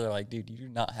at each other like, dude, you do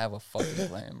not have a fucking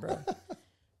plan, bro.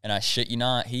 And I shit you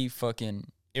not,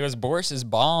 it was Boris's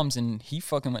bombs, and he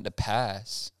fucking went to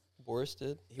pass. Boris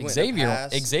did?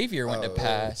 Xavier went to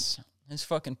pass. His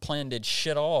fucking plan did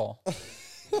shit all.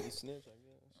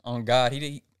 Oh God,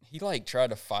 he like tried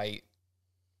to fight.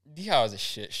 D-High was a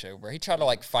shit show, bro. He tried to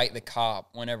like fight the cop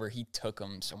whenever he took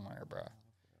him somewhere, bro.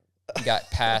 He got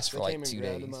passed for like 2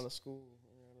 days. Him out of school.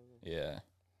 Yeah,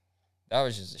 that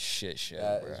was just a shit show,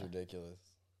 That bro. is ridiculous.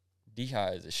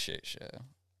 D-High is a shit show.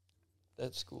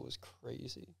 That school was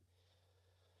crazy.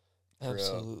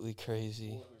 Absolutely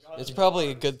crazy. It's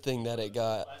probably a good thing that it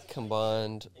got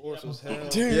combined.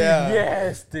 Dude,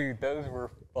 yes, dude, those were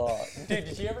fucked. Dude,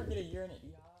 did you ever get a year in at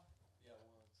D-High? Yeah,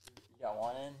 once. You got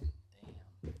one in?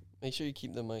 Damn. Make sure you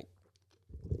keep the mic.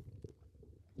 I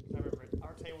remember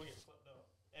our table gets flipped up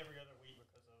every other week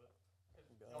because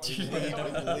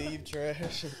of it. Leave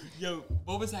trash. Yo,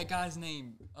 what was that guy's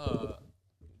name?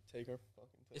 Take our fucking.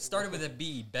 It started with a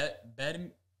B.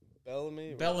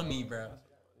 Bellamy. Bellamy, bro.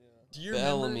 Do you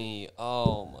Bellamy.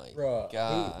 Oh my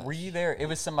god. Were you there? It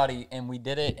was somebody, and we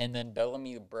did it, and then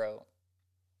Bellamy, bro.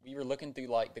 We were looking through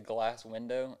like the glass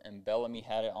window, and Bellamy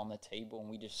had it on the table, and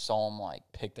we just saw him like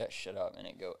pick that shit up and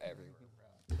it go everywhere,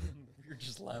 bro. We were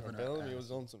just laughing. Bellamy was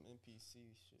on some NPC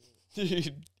shit.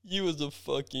 Dude, you was a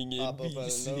fucking Pop up out of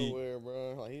NPC. nowhere,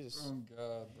 bro. Like he just. Oh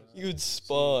God, bro. You would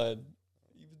spawn.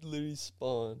 You would literally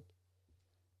spawn.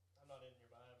 I'm not in here,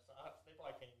 but they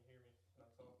probably can't even hear me.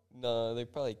 That's all. Nah, they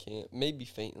probably can't. Maybe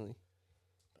faintly.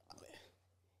 Probably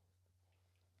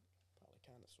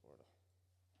kind of, sort of.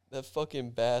 That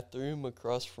fucking bathroom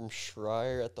across from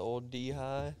Schreier at the old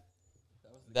D-High.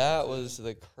 That was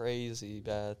the crazy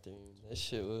bathroom. That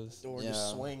shit was Door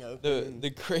just swing open.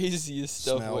 the craziest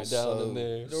stuff Smell went down so- in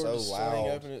there. Door so just swing loud.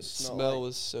 open. It Smell like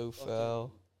was so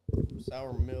foul.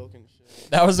 sour milk and shit.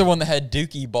 That was the one that had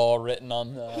Dookie Ball written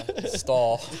on the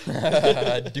stall.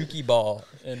 Dookie Ball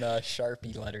in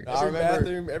Sharpie letters. I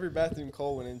remember- Every bathroom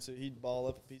Cole went into, he'd ball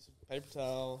up a piece of paper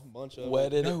towel, a bunch of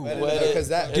Wet it. it. Wet Wet it. it. 'cause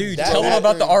that- Dude, that tell them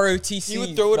about the bathroom- ROTC. He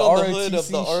would throw it on the hood of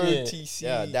the shit. ROTC.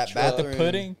 Yeah, that truck. bathroom. The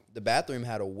pudding? The bathroom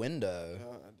had a window.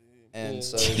 And Yeah.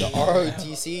 so the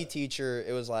ROTC teacher,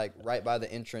 it was like right by the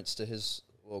entrance to his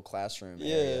little classroom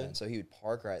area. Yeah. And so he would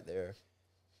park right there.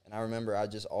 And I remember I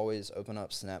just always open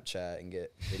up Snapchat and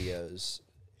get videos.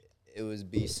 It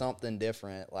would be something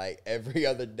different. Like every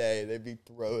other day, they'd be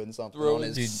throwing something on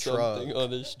his truck. something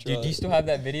on his truck. Dude, do you still have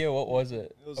that video? What was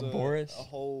it? It was a Boris? a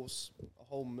whole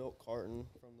milk carton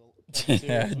from the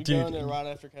cafeteria. Yeah, we go dude. in there right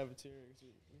after cafeteria.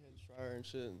 We had Schreier and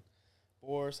shit. And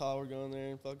Boris, how we're going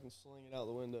there and fucking sling it out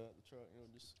the window at the truck. You know,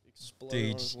 just explode. on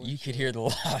Dude, his you windshield. could hear the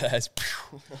loud ass.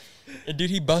 And dude,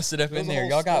 he busted up It was in a there. whole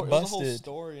Y'all got story- it was a whole busted.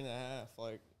 story and a half.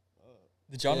 Like,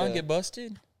 Did y'all not Yeah. get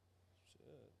busted?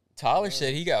 Tyler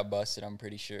said he got busted, I'm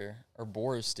pretty sure. Or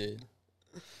Boris did.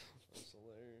 it's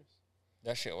hilarious.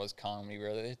 That shit was comedy,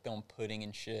 bro. They throwing pudding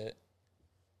and shit.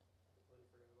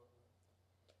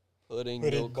 Pudding,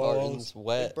 Pudding milk balls. cartons,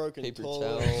 wet broken paper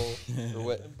toilet. towel, or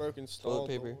wet. And broken stall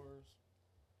paper. doors.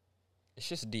 It's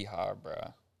just D-Hard,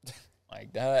 bro.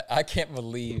 Like that, I can't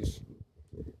believe.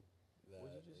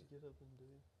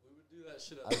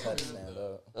 I just had to stand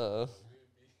up.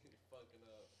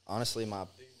 Honestly, my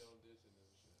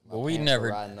Well, we pants never-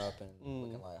 were riding up and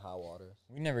looking like high water.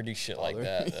 We never do shit like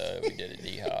that, though. We did at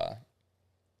D-High.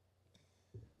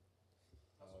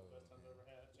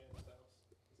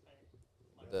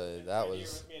 That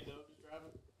was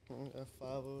At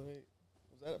 508.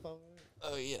 Was that at 508?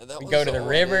 Oh yeah, that We was go to the all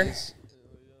river. days.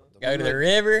 Go to the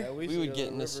river. Yeah, We used to would go to get the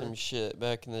into river. some shit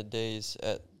back in the days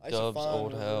at I used to Dub's find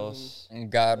old rivers house.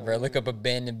 And God, bro, look up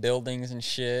abandoned buildings and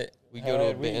shit. We go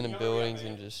to we- abandoned buildings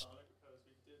and just.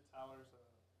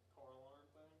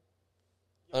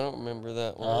 I don't remember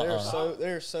that one.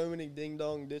 There's so many ding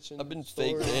dong ditching. I've been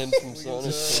fake stories banned from we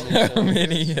can Sonic tell. so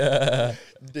many So times.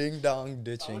 many. ding dong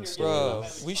ditching Bro,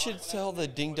 stories. we should tell the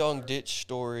ding dong ditch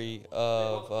story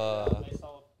of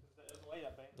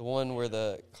the one where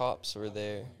the cops were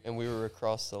there and we were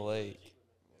across the lake.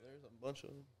 There's a bunch of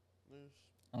them. There's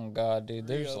Oh God, dude,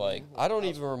 there's like I don't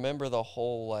even remember the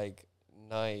whole like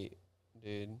night,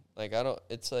 dude. Like I don't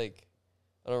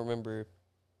remember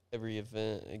every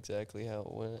event exactly how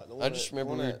it went. like the I one just at-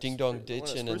 remember the we one were at ding dong Spruce- the one at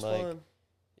ditching and Spruce like Pine.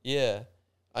 yeah.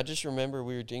 I just remember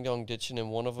we were ding dong ditching and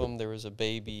one of them there was a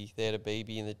baby. They had a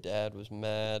baby and the dad was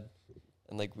mad.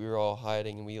 and like we were all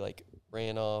hiding, and we like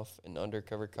ran off, and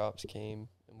undercover cops came,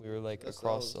 and we were like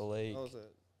across the lake. That was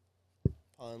at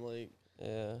Pine Lake.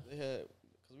 Yeah. They had,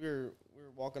 cause we were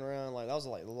walking around, like that was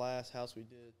like the last house we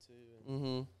did too.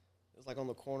 And it was like on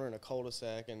the corner in a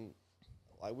cul-de-sac, and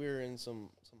like we were in some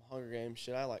Hunger Games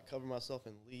shit. I like covered myself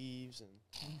in leaves,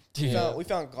 and we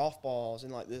found golf balls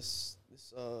in like this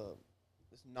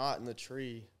knot in the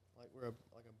tree, like we're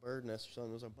like a bird nest or something.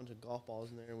 There was a bunch of golf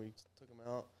balls in there, and we took them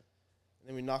out. And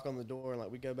then we knock on the door, and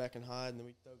like we go back and hide, and then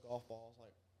we throw golf balls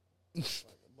like in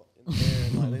the air,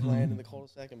 and like they land in the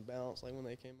cul-de-sac and bounce like when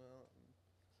they came out.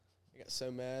 And they got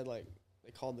so mad, like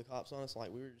they called the cops on us.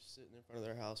 Like we were just sitting in front of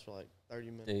their house for like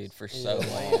 30 minutes, Dude, for so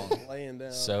long, laying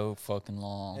down, so fucking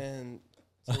long. and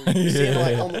so we see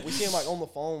him like on the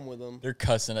phone with them. They're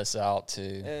cussing us out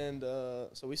too. And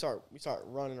so we start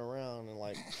running around and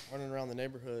like running around the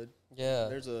neighborhood. Yeah.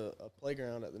 There's a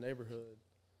playground at the neighborhood,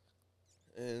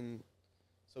 and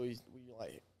so we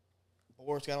like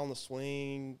Boris got on the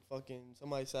swing. Fucking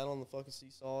somebody sat on the fucking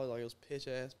seesaw. Like it was pitch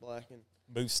ass black, and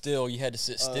Move still. You had to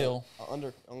sit still. An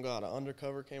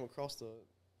undercover came across the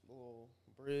little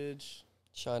bridge.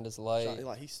 Shined his light.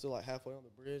 Like he's still like halfway on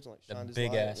the bridge. Like The shined his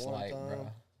big light ass one light, time,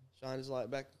 bro. Shined his light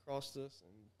back across us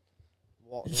and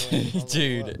walked away. I was like,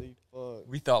 Dude. what the fuck?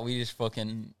 We thought we just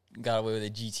fucking got away with a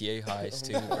GTA heist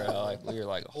too, bro. Like we were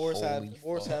like, Boris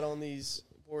holy had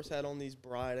on these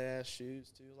bright ass shoes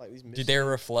too, like these. Dude, they're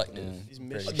reflective. These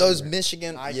Pretty Michigan- sure. Those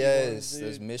Michigan, Nike yes, ones,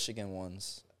 those dude. Michigan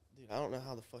ones. Dude, I don't know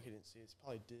how the fuck he didn't see us. He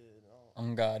probably did.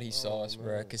 Oh God, he saw us,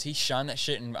 bro. man. Cause he shined that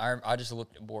shit, and I just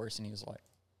looked at Boris, and he was like,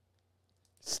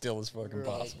 still as fucking We're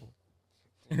like- possible.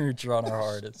 We were trying our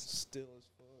hardest. Still as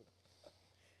fuck.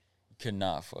 Could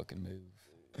not fucking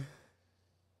move.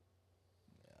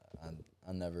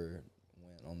 I never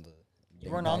went on the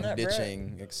You weren't on that, Brett?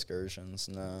 ditching excursions.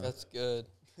 No, That's good.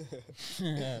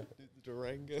 The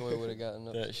Durango. Joey would have gotten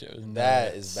up. That shit was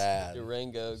that nuts. is bad.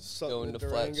 Durango Something going to with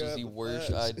flats Durango was at the the worst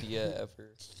flats. idea ever.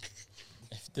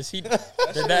 Did shit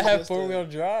that have was just 4-wheel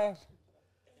drive?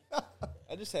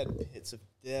 I just had pits of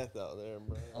death out there,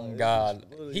 bro. Oh Like, it was God,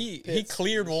 just literally he pits.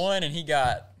 cleared one, and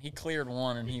he cleared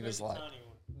one, and he was like,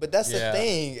 But that's Yeah. the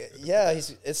thing. Yeah,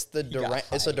 it's the He got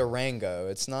it's a hyped. Durango.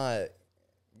 It's not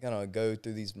gonna go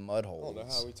through these mud I holes. don't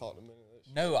know how we talked him into that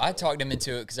shit. no, I talked him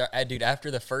into it because dude,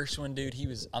 after the first one, dude,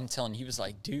 I'm telling you, he was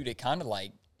like, dude, it kind of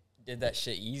like did that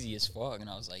shit easy as fuck, and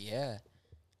I was like, yeah,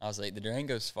 I was like, the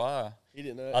Durango's fire. He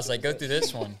didn't know. I was like, go through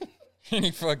this one, and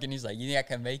he's like, you think I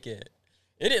can make it?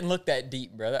 It didn't look that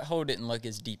deep, bro. That hole didn't look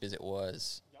as deep as it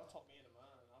was. Y'all talked me into mine.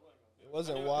 I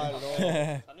wasn't It wasn't gonna do wide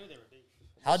at all. I knew they were deep.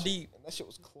 How deep? And that shit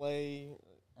was clay.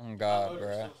 Oh God, My motor's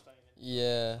bro. still staying in.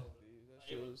 Yeah. Dude, that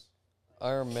shit was. I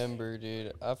remember,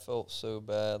 dude. I felt so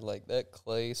bad. Like that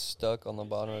clay stuck on the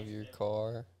bottom of your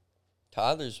car.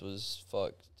 Tyler's was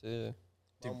fucked too.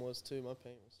 Mine was too. My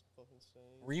paint was fucking stained.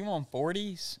 Were you on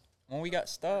 40s when we got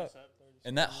stuck? 37.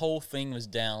 And that whole thing was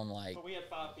down like. But we had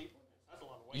 5 people. That's a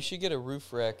lot of weight. You should get a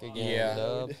roof rack again, Yeah.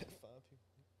 Dub. We did 5 people.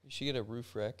 You should get a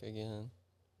roof rack again.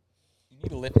 You need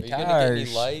to lift Are the you gonna get any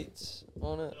tires. lights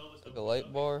on it? Like a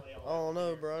light bar? I don't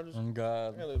know, bro. I just Oh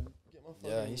God. gotta get my fucking.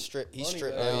 Yeah, he stripped money down.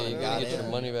 back. Oh, Yeah, you you gotta got get in.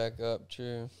 your money back up.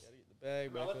 True. Gotta get the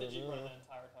bag Bro, I back let the up. Jeep run now. the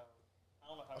entire time. I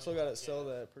don't know how I we still did gotta it. sell Yeah.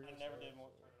 that. Pretty I never did more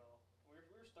than turn it off. We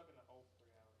were stuck in the hole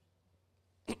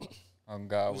for 3 hours. Oh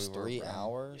God, It was we were 3 bro. Yeah,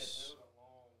 hours. it was a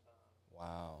long time.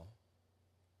 Wow.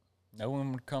 No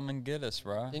one would come and get us,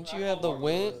 bro. Didn't you have the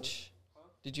winch?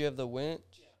 Did you have the winch?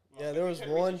 Yeah, there was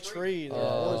one tree. There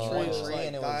was Oh. one tree that was One tree like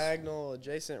and it was- diagonal,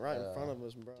 adjacent, right in Yeah. front of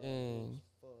us, bro. Dang.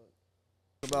 Fuck.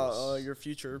 What about your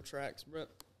future tracks, Brett?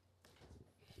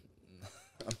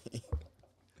 I mean,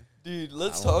 Dude,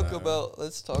 let's I don't talk know.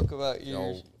 about if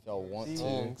your y'all want to.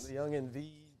 songs. The Young and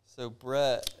V. So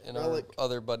Brett and our Relic.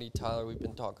 other buddy Tyler, we've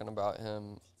been talking about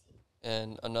him,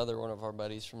 and another one of our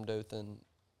buddies from Dothan.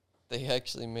 They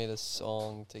actually made a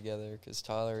song together because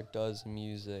Tyler does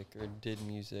music or did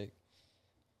music,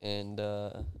 and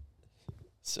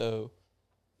so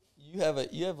you have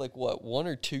like what, 1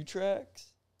 or 2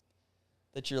 tracks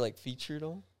that you're like featured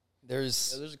on? Yeah,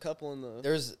 There's there's a couple in the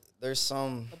there's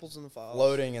some couples in the files.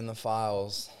 floating in the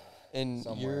files. And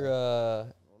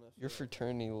Somewhere. your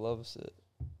fraternity loves it.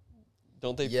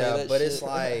 Don't they? Yeah, play that but shit? it's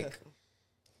like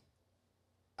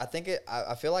I think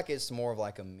I feel like it's more of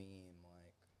like a meme,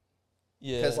 like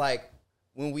yeah, because like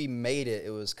when we made it, it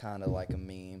was kind of like a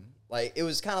meme. Like it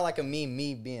was kind of like a meme,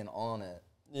 me being on it.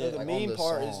 yeah. No, the like on mean the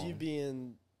part is song. you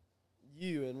being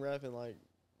you and rapping like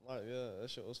yeah, that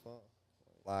shit was fun.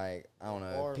 Like I don't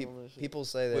know, Bars on that shit. people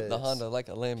say that with the it's- Honda like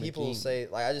a Lamborghini. People say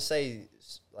like I just say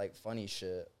like funny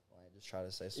shit. Like just try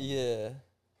to say something. yeah.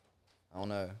 I don't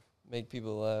know. make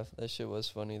people laugh. That shit was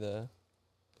funny though.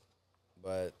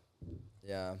 But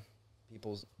yeah,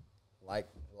 people like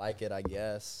it, I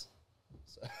guess.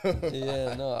 So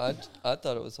Yeah, no, I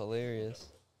thought it was hilarious.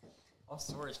 I'm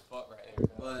sore as fuck right there.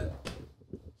 But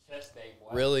Chest ache.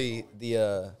 Wow. really,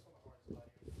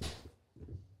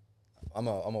 I'm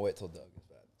gonna wait till Doug is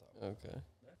back to talk. Okay.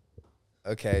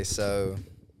 Okay, so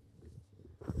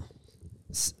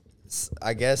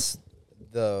I guess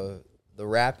the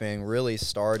rapping really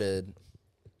started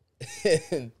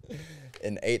in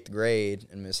 8th grade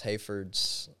in Miss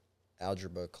Hayford's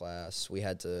algebra class. We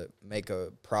had to make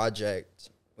a project.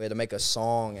 We had to make a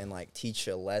song and like teach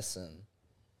a lesson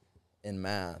in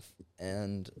math.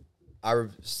 And I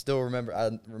still remember. I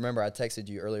texted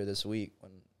you earlier this week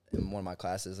when in one of my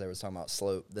classes they was talking about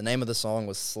slope. The name of the song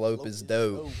was "Slope is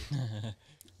Dope."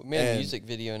 We made a music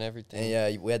video and everything. And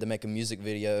yeah, we had to make a music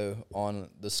video on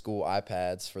the school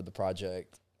iPads for the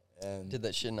project. And Did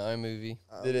that shit in iMovie.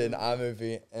 did it in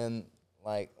iMovie. And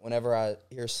like whenever I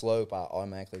hear slope, I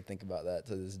automatically think about that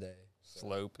to this day.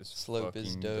 Slope is Slope is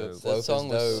fucking dope. Slope That is song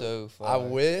was dope. so fun. I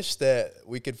wish that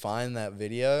we could find that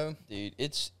video. Dude,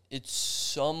 it's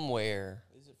somewhere.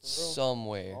 Is it for real?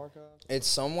 Somewhere. Archives? It's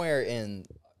somewhere in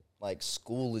like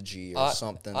Schoology or I-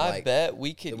 something. I like bet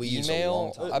we could that we used a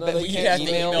long email. time I No, bet they we can't could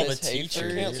email email the Miss teacher.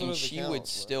 Hayford, Cancel and those she accounts, would bro.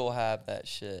 still have that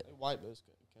shit. They wipe those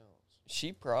accounts.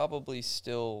 She probably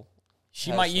still.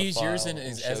 She has might the use yours file and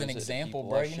as shows an it to example, people.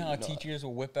 bro. I You know how should not. teachers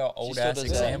will whip out She old still ass does They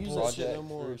don't examples. use that shit Project no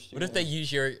more. first. What if they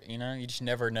use your, you just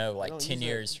never know, They like don't 10 use that-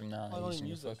 years from now, I don't using even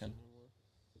your use that shit fucking. anymore.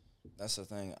 that's the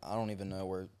thing. I don't even know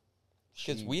where.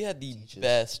 Because she we had the teaches.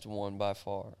 best one by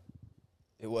far.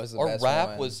 It was the Our best rap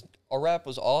one.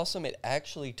 was awesome. It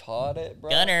actually taught it, bro.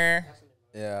 Gunner.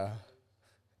 Yeah.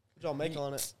 What'd y'all make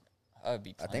on it? I would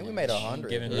be. I think we playing made that 100. shit,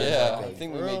 giving Yeah, that Yeah, I fucking-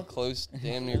 think we For real? made close,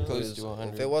 damn near It close was- to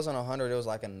 100. If it wasn't 100, it was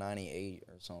like a 98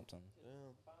 or something. Damn.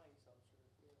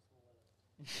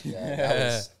 Yeah, that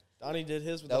was. Donnie did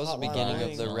his with That the was the hotline beginning of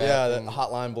bling. the rap. Yeah, that rapping.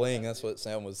 hotline bling. That's what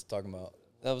Sam was talking about.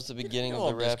 That was the beginning Oh,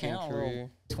 of the rapping discount, little career.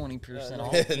 20%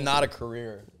 Yeah. off. Not a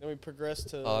career. Then we progressed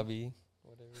to Hobby,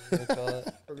 whatever you want to call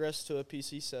it. progressed to a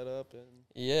PC setup and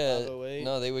Yeah, 508.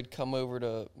 no, they would come over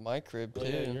to my crib too Oh,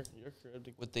 yeah, your crib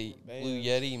to with the bands. Blue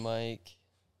Yeti mic.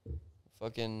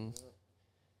 Fucking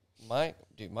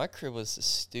my crib was a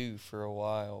stew for a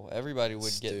while. Everybody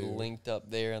would get Stew. linked up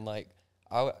there and like,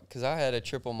 cause I had a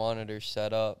triple monitor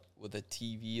set up with a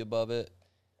TV above it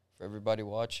for everybody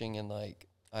watching, and like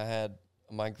I had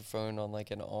a microphone on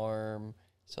like an arm,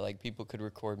 so like people could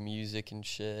record music and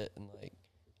shit, and like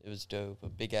it was dope. A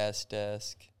big ass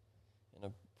desk in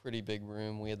a pretty big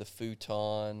room. We had the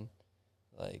futon,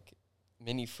 like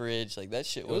mini fridge, like that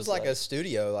shit It was like a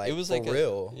studio, like it was for like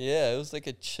real. Yeah, it was like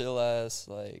a chill ass,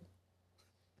 like,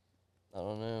 I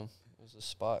don't know. It was a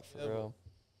spot for Yeah, but- real.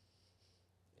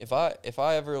 If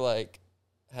I ever like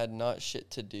had not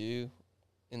shit to do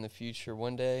in the future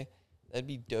one day, that'd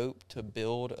be dope to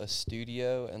build a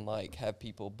studio and like have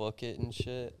people book it and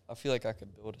shit. I feel like I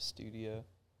could build a studio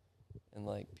and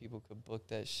like people could book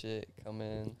that shit, come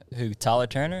in. Who, Tyler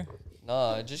Turner?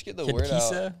 Nah, just get the Kid word out.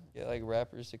 Kisa? Get like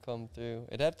rappers to come through.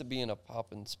 It'd have to be in a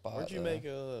poppin' spot. Where'd you though. make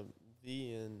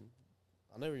V and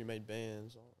I know you made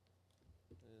bands on.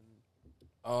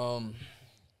 And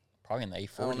Probably in the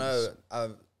 840s. I don't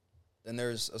know. Then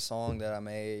there's a song that I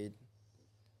made,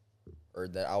 or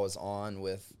that I was on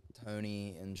with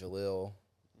Tony and Jalil.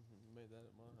 you made that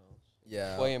at my house.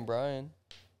 Yeah. Quay and Brian.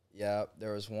 Yeah,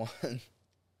 there was one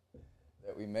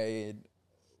that we made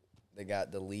that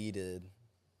got deleted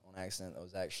on accident. That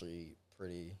was actually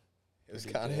pretty. It was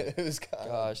Pretty kind of. dope. It was kind of.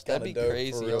 Gosh, that'd be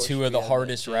crazy. I wish Two we of the had that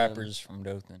hardest jam. rappers from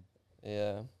Dothan.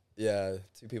 Yeah, Yeah,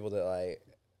 two people that like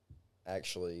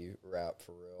actually rap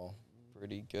for real,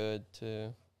 pretty good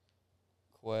too.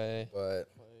 Quay. but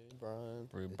Clay, Brian.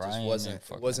 Bro, it Brian just and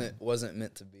fucking- wasn't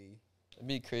meant to be. It'd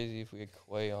be crazy if we had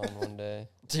Quay on one day.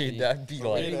 Dude, that'd be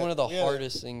Bro, like. It'd be had a- one of the we had a-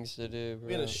 hardest things to do,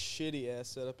 We had bro. a shitty ass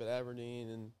setup at Aberdeen,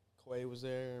 and Quay was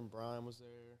there, and Brian was there.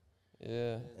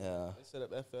 Yeah, And Yeah. They set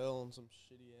up FL on some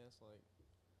shitty ass like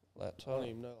I laptop. don't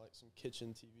even know, like some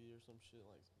kitchen TV or some shit.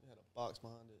 Like it had a box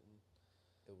behind it, and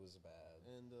It was bad.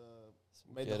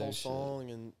 Some made the ghetto whole shit.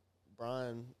 song. And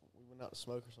Brian, we went out to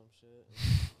smoke or some shit.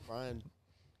 And Brian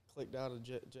clicked out of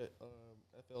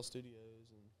FL Studios,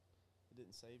 and it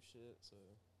didn't save shit. So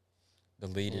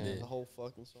Deleted Yeah. it. the whole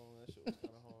fucking song, that shit was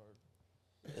kind of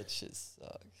hard. That shit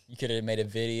sucks. You could have made a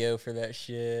video for that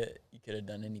shit. You could have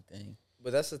done anything.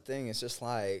 But that's the thing. It's just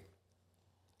like,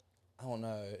 I don't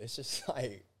know. It's just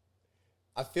like,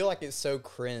 I feel like it's so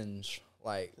cringe.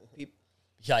 Like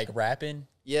Like rapping.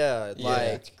 Yeah, Yeah, like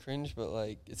it's cringe, but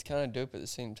like it's kind of dope at the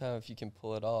same time if you can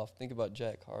pull it off. Think about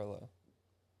Jack Harlow.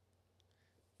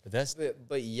 But that's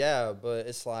but yeah, but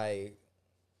it's like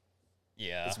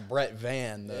yeah. it's Brett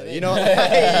Van though. It You know,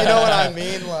 ain't you know what I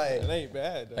mean? Like, It ain't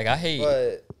bad. Though. Like I hate.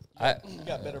 but You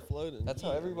got better flow than That's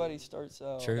how everybody starts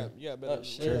out. True. You got better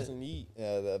shit. lyrics than Yeet.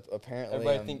 yeah, apparently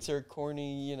Everybody thinks they're a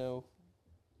corny,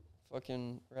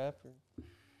 fucking rapper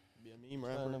Be a meme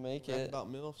rapper. trying to make Rap it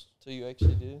about MILFs. till you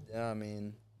actually do. Yeah, I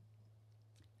mean,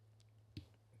 it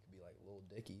could be like Lil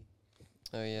Dicky.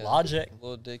 Oh yeah, Logic.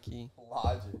 Lil Dicky.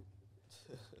 Logic.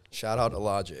 Shout out to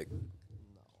Logic.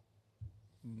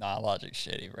 Nah, Logic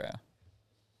shitty, bro.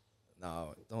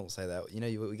 No, don't say that. You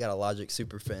know, we got a Logic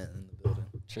super fan in the building.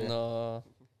 True. Nah,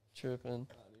 tripping.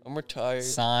 I'm retired.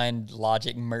 Signed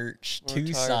Logic merch. I'm 2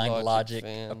 retired signed Logic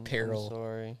fan. apparel. I'm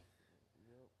sorry.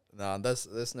 No,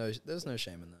 there's no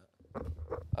shame in that.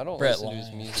 I don't Brett listen to his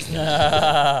lying.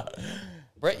 music.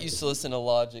 Brett used to listen to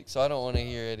Logic, so I don't want to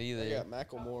hear it They either. got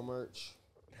Macklemore merch.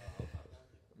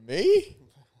 Me?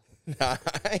 Nah,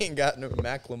 I ain't got no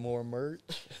Macklemore merch.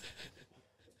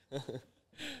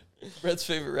 Brett's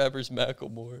favorite rapper's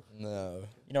Macklemore. No.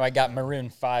 You know, I got Maroon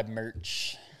 5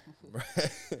 merch.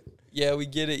 Yeah, we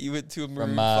get it. You went to a Maroon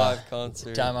From 5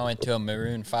 concert. Time I went to a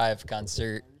Maroon 5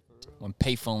 concert when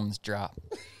payphones dropped.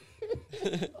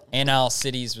 And Al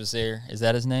Cities was there. Is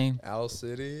that his name? Owl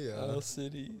City. Owl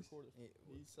City.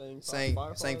 He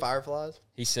Sang Fireflies.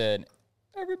 He said,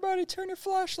 "Everybody turn your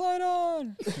flashlight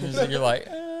on." You're like,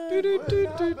 that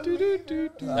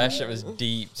shit was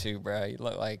deep too, bro. You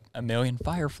look like a million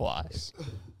fireflies. What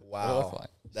it looked Wow. like.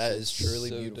 That is truly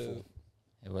So beautiful. dope.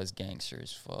 It was gangster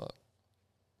as fuck.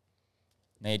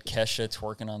 They had Kesha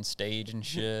twerking on stage and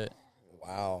shit.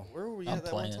 Wow. Where were we I'm at that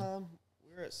playing. one time?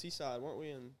 We were at Seaside, weren't we?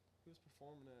 And who was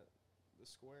performing at the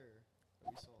square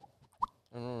that we saw?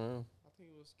 I don't know. I think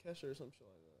it was Kesha or some shit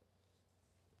like that.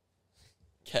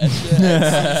 Kesha at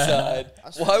Seaside. I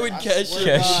swear- Why would I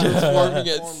swear Kesha to be God. performing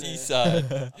at Performed there. Seaside? I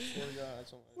swear to God,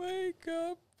 that's what Wake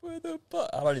up with a butt.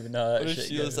 I don't even know how that What if shit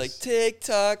she goes. was like,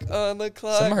 tick-tock on the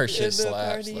clock. Some of her shit and the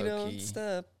slaps, party don't low-key.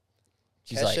 stop.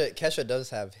 She's like, Kesha does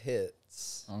have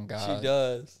hits. oh God. She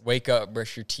does. Wake up,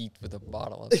 brush your teeth with a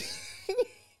bottle of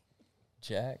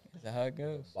Jack. Is that how it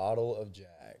goes? Bottle of Jack.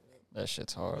 That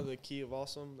shit's Or hard. the Key of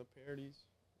Awesome, the parodies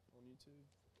on YouTube.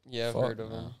 Yeah, I've Fuck heard of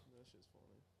no. him. That shit's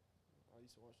funny. I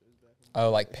used to watch those back in the Oh,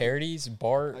 day. like parodies?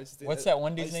 Bart. I used to think What's that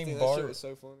one I dude's used to name? think that shit Bart. was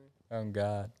so funny. Oh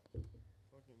God.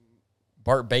 Fucking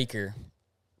Bart Baker.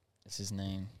 That's his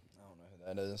name. I don't know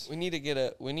who that is. We need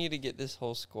to get this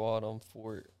whole squad on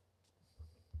Fort.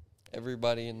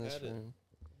 Everybody in this Had it. room.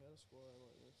 we had a squad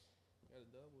like this. We had a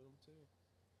dub with them too.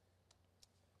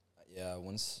 Yeah,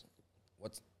 what's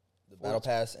the battle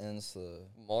pass ends the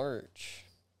March.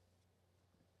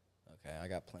 okay, I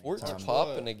got plenty Fort's of time.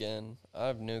 popping again. I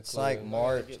have no clue. It's like gotta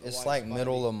March. get the It's white like spotty.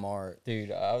 middle of March.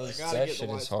 Dude, I was gotta that get the shit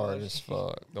white is hard spotty. as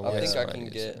fuck. The I white think I spotty can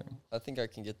is get. hard. I think I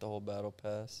can get the whole battle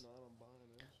pass. Not I'm buying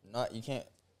it. Not you can't.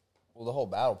 Well, the whole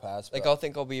battle pass. Like but- I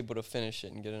think I'll be able to finish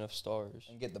it and get enough stars.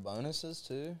 and get the bonuses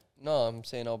too. No, I'm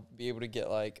saying I'll be able to get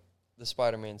like the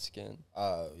Spider-Man skin.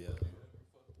 Oh yeah.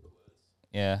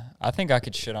 Yeah, I think I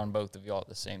could shit on both of y'all at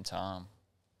the same time.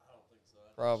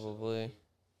 Probably.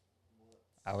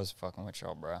 I was fucking with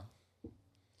y'all, bro.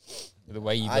 The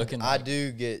way you I looking, I like,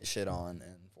 do get shit on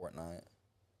in Fortnite.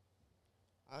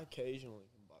 I occasionally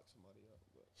can box somebody up.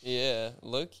 But Yeah,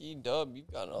 low-key dub.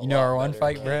 You've gotten a You know lot our one better,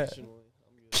 fight, bro. Brett? occasionally,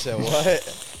 I'm good. So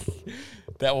what?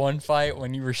 that one fight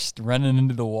when you were running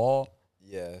into the wall.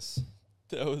 Yes.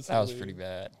 That was Pretty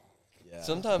bad. Yeah.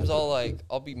 Sometimes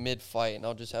I'll be mid-fight and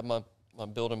I'll just have my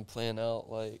building plan out.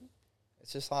 Like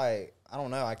It's just like I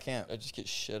don't know. I can't. I just get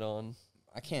shit on.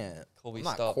 I'm Colby,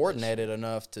 not stop this coordinated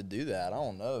enough to do that. I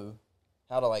don't know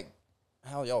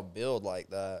how y'all build like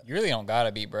that. You really don't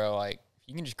gotta be, bro. Like, if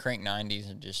you can just crank 90s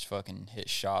and just fucking hit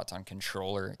shots on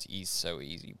controller, it's so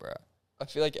easy, bro. I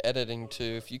feel like editing too.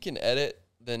 If you can edit,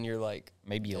 then you're like,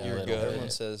 Maybe a You're little good. bit. Everyone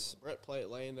says Brett play it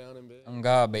laying down in bed. Oh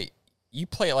God, but you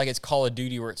play it like it's Call of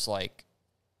Duty, where it's like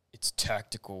it's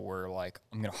tactical, where like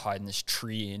I'm gonna hide in this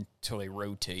tree until they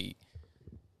rotate.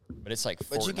 But it's like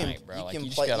but Fortnite, bro. Like you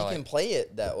just play gotta you like can play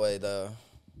it that way though.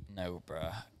 no, bro.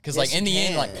 Because Yes, like in you the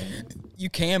end, like can. you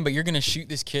can, but you're gonna shoot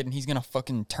this kid and he's gonna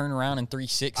fucking turn around in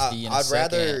 360 in a I'd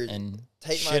second rather and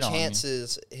Take my shit on you.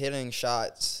 chances hitting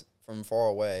shots from far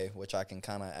away, which I can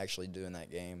kind of actually do in that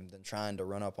game, than trying to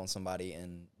run up on somebody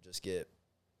and just get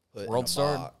put World in a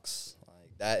starred? box.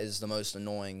 Like that is the most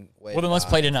annoying way. Well, to then let's die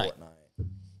play in tonight. Fortnite.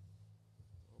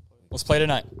 Let's play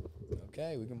tonight.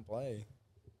 Okay, we can play.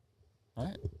 All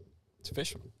right, it's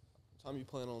official. What time you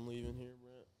plan on leaving here,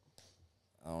 Brett?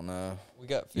 I don't know. We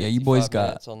got Yeah, you boys 55 got-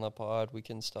 minutes on the pod. We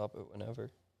can stop it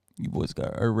whenever. You boys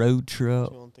got a road trip.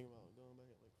 You don't think about going back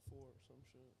at like 4 or some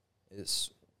shit. It's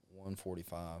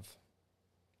 1:45.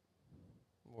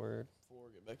 Word. 4,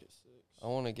 get back at 6. I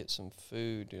want to get some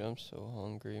food, dude. I'm so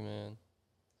hungry, man.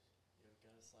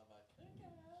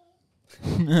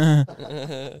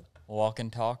 Walk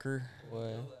and talker. What?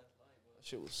 That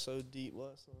shit was so deep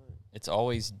last night. It's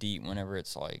always deep whenever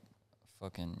it's like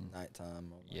fucking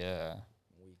Nighttime. yeah.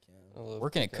 Weekend. I love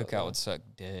Working at cookout, cookout though. would suck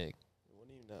dick. It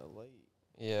wasn't even that late.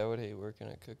 Yeah, I would hate working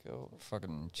at cookout.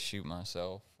 Fucking shoot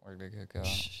myself. Working at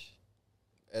cookout.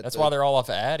 At That's the- why they're all off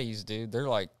of Addies, dude. They're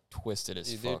like twisted as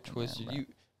Dude, they're fuck. twisted. Man, bro.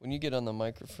 When you get on the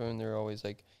microphone, they're always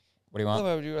like, What do you want?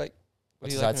 "Hello, you're like, what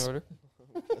What's do you the like in sides? order?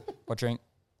 What drink?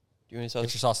 Do you want Get your any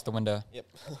sauce?" sauce at the window.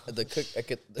 At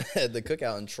the at the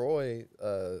cookout in Troy,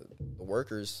 the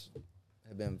workers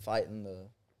have been fighting the.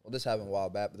 Well, this happened a while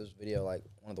back, but there's a video like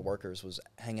one of the workers was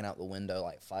hanging out the window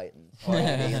like fighting,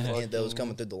 and that was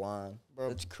coming through the line. Bro,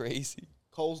 That's crazy.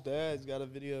 Cole's dad's got a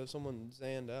video of someone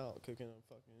zanned out cooking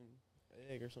a fucking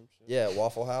egg or some shit. Yeah,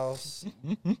 Waffle House.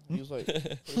 He was like,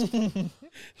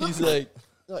 He's like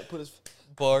like put his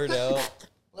barred out.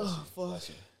 oh fuck,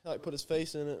 like put his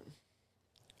face in it,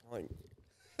 like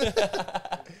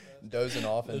Dozing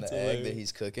off in That's the egg hilarious. that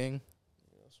he's cooking.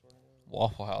 yeah, I swear to God.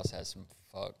 Waffle House has some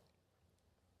fuck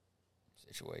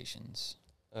situations.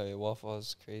 Oh yeah, Waffle House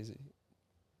is crazy.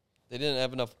 They didn't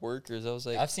have enough workers. I was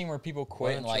like, I've seen where people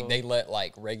quit and don't like y'all- they let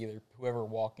like regular whoever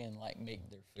walk in like make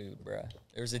their food, bruh.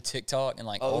 There was a TikTok and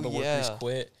like Oh, all the workers yeah.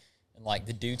 quit and like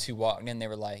the dudes who walked in, they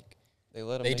were like they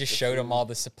let them. they just showed them all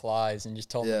the supplies and just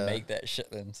told them Yeah. to make that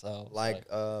shit themselves. Like,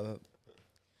 well,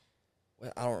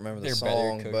 I don't remember the They're better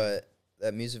song, cooking. but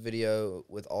that music video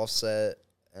with Offset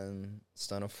and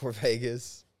Stunna for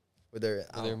Vegas, where they're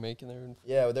They're making their own.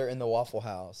 yeah, where they're in the Waffle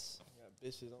House. Got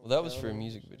bitches on Well, that was the for a counter.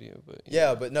 music video, but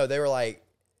Yeah, but no, they were like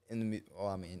in the. Well,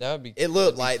 I mean, that would be. it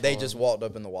looked that'd be like they fun. just walked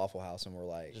up in the Waffle House and were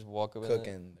like just walk up in it.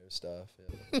 cooking their stuff.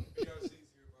 Yeah.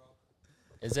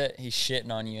 is it? He's shitting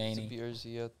on you, ain't It's a he?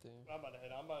 BRZ out there. I'm about to head.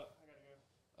 I gotta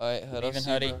go. All right, head Leaving, off,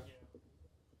 Huddy? bro.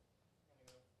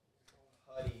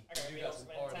 I gotta get out some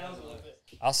towns a little bit.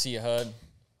 I'll see you, Hud.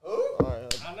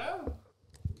 Alright, I know.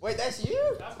 Wait, that's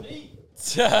you? That's me.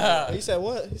 he said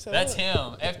what? He said That's what?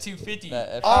 him. F-250. That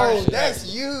F- Oh, stroke.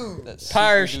 that's you. That's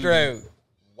Power super stroke.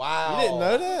 Wow. You didn't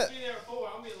know that? Be there before.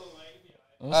 I'll be a little late. You'll be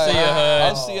We'll alright. see you,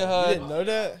 I'll Hud. see you, You Hud. didn't know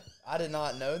that? I did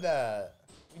not know that.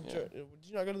 Yeah. Did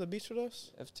you not go to the beach with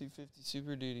us? F-250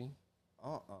 Super Duty.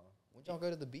 When'd y'all go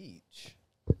to the beach?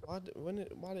 Why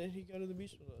didn't he go to the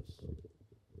beach with us?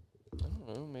 I don't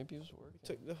know. Maybe it was working.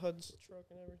 Took the HUD's truck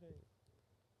and everything.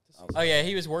 Oh yeah,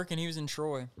 he was working. He was in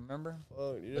Troy. Remember?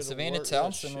 Fuck, you But did Savannah work that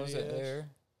Townsend was shitty ass- there.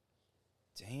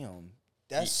 Damn.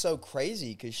 That's so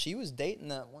crazy because she was dating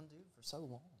that one dude for so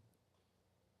long.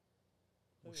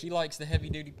 Well, she likes the heavy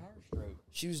duty power stroke.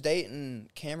 She was dating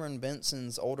Cameron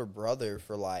Benson's older brother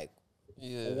for like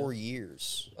Yeah. 4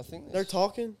 years. I think They're that's-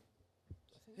 talking.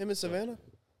 Him and Savannah.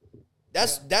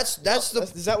 That's the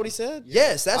Is that what he said?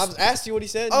 yes. That's I've asked you what he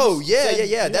said. oh You yeah said yeah you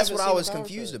yeah. That's haven't what I seen was the power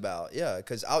confused stroke. about. Yeah,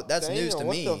 because that's news to Damn,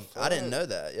 what me. the I didn't fuck? know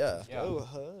that. Yeah, Yeah. Oh,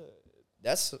 HUD.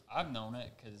 that's I've known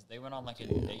it because they went on like a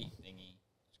Damn. date thingy.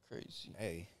 It's crazy.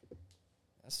 hey.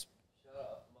 That's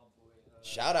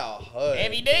shout out HUD.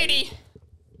 Heavy duty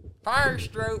power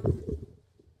stroke.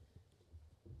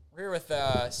 We're here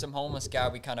with some homeless guy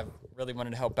we kind of really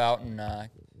wanted to help out and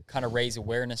kind of raise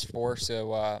awareness for.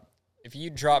 So if you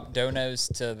drop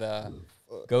donos to the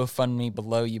GoFundMe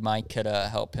below, you might could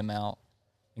help him out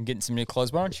and getting some new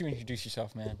clothes. Why don't you introduce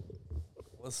yourself, man?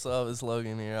 What's up? It's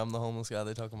Logan here. I'm the homeless guy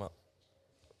they're talking about.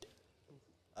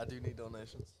 I do need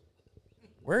donations.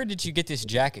 Where did you get this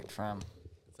jacket from?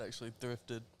 It's actually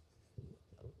thrifted.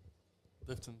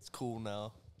 Thrifting's cool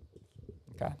now.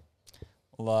 Okay.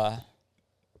 Well,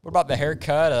 what about the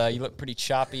haircut? You look pretty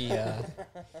choppy.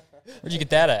 Where'd you get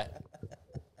that at?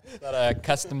 Is that a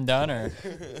custom done or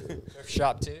thrift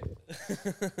shop too?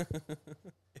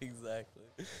 Exactly.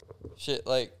 Shit,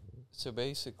 like, so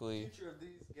basically, of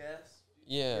these gas.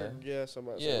 yeah. Yeah,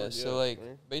 somebody. Yeah, so like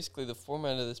basically the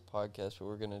format of this podcast, what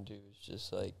we're gonna do is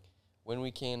just like when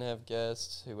we can have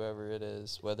guests, whoever it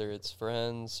is, whether it's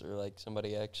friends or like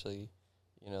somebody actually,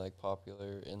 you know, like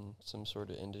popular in some sort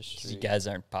of industry. You guys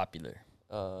aren't popular.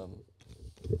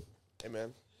 Hey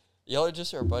man. Y'all are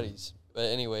just our buddies. But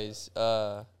anyways,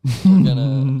 we're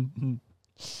gonna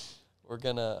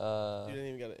You didn't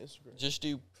even got an Instagram. just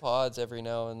do pods every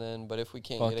now and then. But if we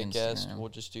can't get a Fuck guest, Instagram. we'll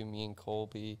just do me and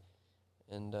Colby,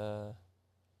 and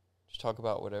just talk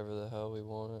about whatever the hell we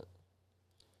want.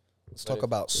 Let's But talk if-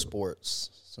 about sports,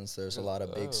 since there's a lot of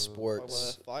Oh. big Talk about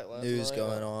sports that fight last news night.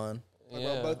 going on. Talk about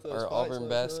Yeah, both those or fights Auburn last night.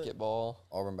 basketball.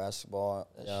 Auburn basketball,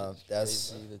 That yeah,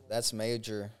 shit's crazy. that's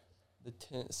major. The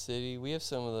tent city. We have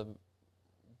some of the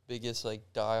biggest like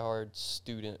diehard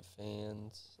student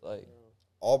fans. Like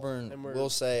Auburn, And we're-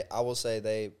 I will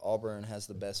say Auburn has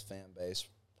the best fan base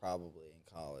probably in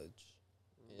college.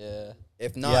 yeah,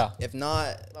 If not, Yeah. if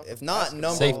not basketball.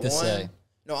 number Safe one. to say.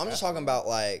 No, I'm just talking about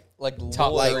like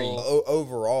Top like three.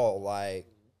 overall, like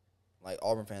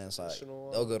Auburn fans, like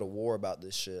National, they'll go to war about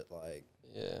this shit. Like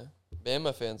yeah.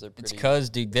 Bama fans are pretty. It's because,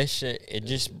 dude, this shit, it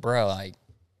just, bro, like,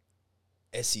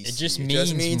 SEC, it just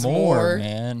means more,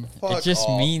 man. Fuck It just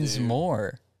off, means dude.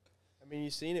 more. I mean,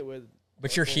 you've seen it with.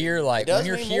 But you're fucking- here, like, does when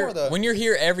you're mean here, more, though. when you're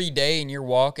here every day and you're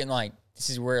walking, like, this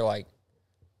is where, like,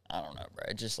 I don't know, bro.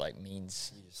 It just, like,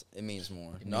 means, It means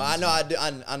more. It No, means I know, I do,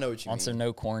 I know what you on mean. some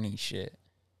no corny shit.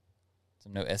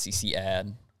 Some no SEC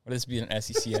ad. What does be an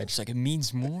SEC ad? Just like, it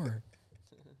means more.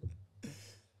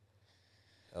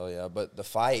 Oh yeah, but the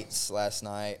fights last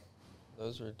night,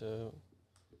 Those were dope.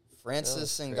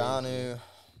 Francis crazy. Ngannou,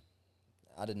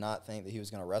 I did not think that he was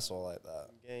gonna wrestle like that.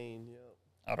 Gain, yep.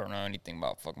 I don't know anything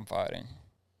about fucking fighting.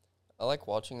 I like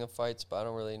watching the fights, but I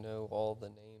don't really know all the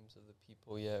names of the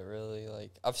people yet. Really,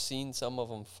 like I've seen some of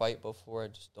them fight before. I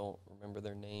just don't remember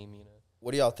their name. You know.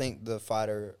 What do y'all think the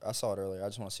fighter? I saw it earlier. I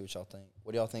just want to see what y'all think.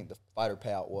 What do y'all think the fighter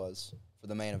payout was for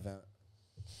the main event?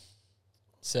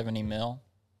 70 mil.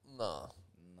 Nah.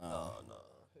 No,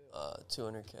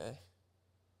 200K. it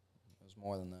was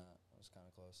more than that. It was kind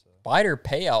of close. Fighter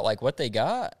payout, like what they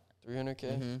got.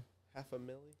 300K. Mm-hmm. $500,000.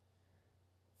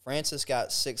 Francis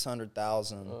got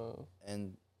 600,000, Oh.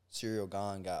 and Cyril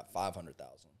Gahn got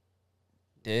 500,000.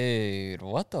 Dude,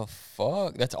 what the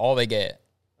fuck? That's all they get.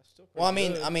 That's still Well, I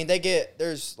pretty good. mean, they get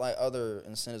there's like other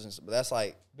incentives, and stuff, but that's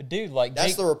like But dude, like that's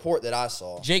Jake, the report that I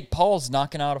saw. Jake Paul's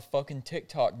knocking out a fucking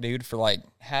TikTok dude for like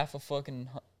half a fucking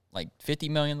like $50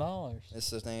 million. It's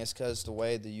the thing. It's because the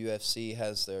way the UFC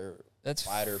has their That's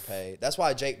fighter pay. That's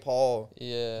why Jake Paul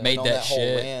Yeah. Made went on that that whole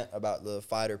shit. rant about the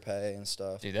fighter pay and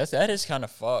stuff. Dude, that is kind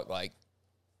of fucked. Like,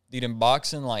 dude, in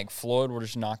boxing, like Floyd will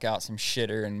just knock out some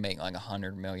shitter and make like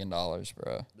 $100 million, bro.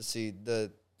 But see,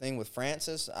 the thing with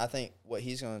Francis, I think what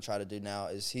he's going to try to do now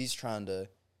is he's trying to,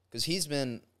 because he's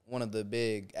been one of the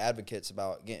big advocates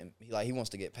about getting, he wants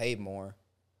to get paid more.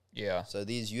 Yeah. So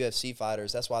these UFC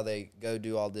fighters, that's why they go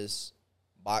do all this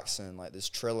boxing, like this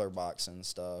Triller boxing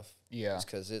stuff. Yeah. It's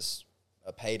because it's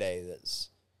a payday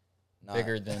that's not,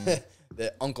 Bigger than-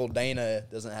 that Uncle Dana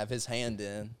doesn't have his hand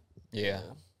in. Yeah.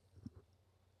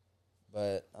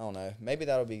 But I don't know. Maybe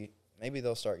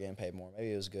they'll start getting paid more.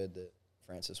 Maybe it was good that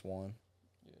Francis won.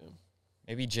 Yeah.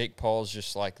 Maybe Jake Paul's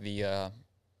just like the, Yeah,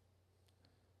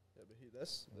 but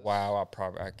that's wow,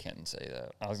 I can't say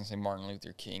that. I was going to say Martin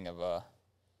Luther King of,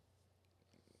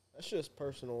 That's just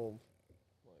personal.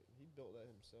 Like, he built that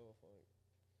himself. Like,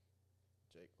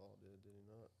 Jake Paul did he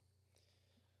not?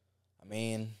 I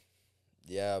mean,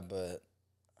 yeah, but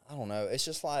I don't know. It's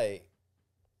just like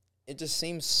it just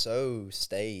seems so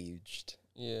staged.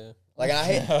 Yeah. Like,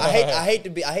 and I hate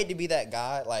to be that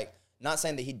guy. Like, not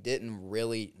saying that he didn't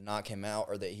really knock him out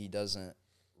or that he doesn't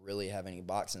really have any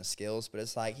boxing skills, but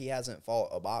it's like he hasn't fought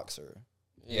a boxer.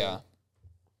 yeah.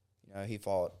 You know, he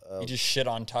fought. He just shit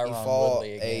on he Tyron fought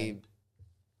Woodley again.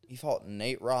 he fought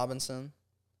Nate Robinson,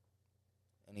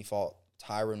 and he fought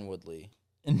Tyron Woodley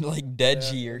And like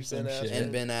Deji Yeah, or and some Ben shit.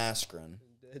 and Ben Askren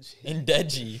And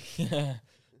Deji.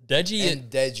 Deji. and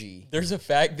Deji. There's a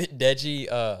fact that Deji,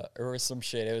 or some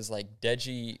shit. It was like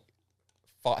Deji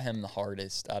fought him the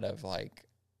hardest out of like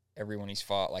everyone he's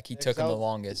fought. Like he Yeah, took 'cause him I the was-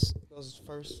 longest. That was his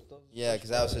first. Yeah,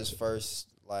 because that was his first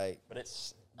like. But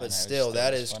it's. But still,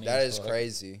 that is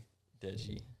crazy.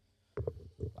 Deji.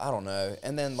 I don't know.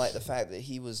 And then like the fact that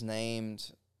he was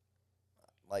named,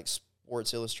 like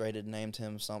Sports Illustrated named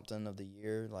him something of the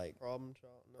year, like Problem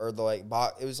child. No. or the like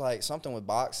it was like something with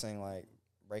boxing, like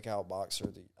breakout boxer.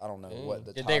 I don't know what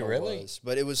the Did they title really? was,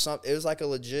 but it was it was like a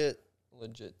legit.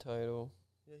 Legit title.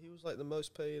 Yeah, he was like the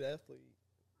most paid athlete.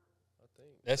 I think.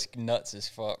 That's nuts as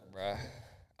fuck, bruh.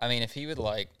 I mean, if he would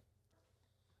like.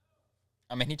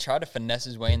 I mean, he tried to finesse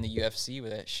his way in the UFC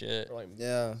with that shit. For like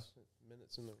Yeah.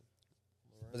 minutes in the.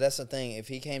 But that's the thing. If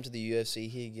he came to the UFC,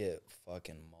 he'd get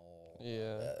fucking mauled.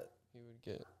 Yeah. That- He would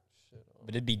get shit on.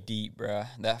 But it'd be deep, bruh.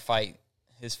 That fight,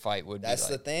 his fight would That's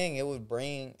be the like. thing. It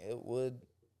would.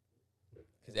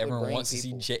 Because everyone wants to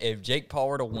see. If Jake Paul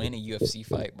were to win a UFC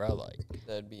fight, bro, like.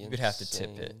 That'd be You would have to tip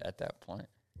it insane. at that point.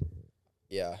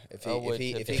 Yeah, if I would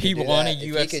he tip if it. he, If he could do won that, a if he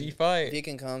UFC could- fight, if he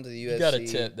can come to the UFC, you gotta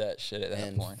tip that shit at that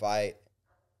and point. fight.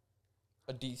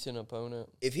 A decent opponent.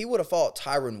 If he would have fought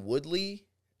Tyron Woodley,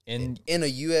 in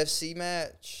a UFC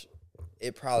match,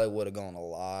 it probably would have gone a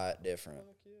lot different.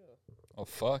 oh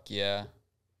fuck yeah.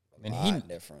 I mean, A lot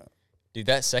different. dude,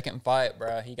 that second fight,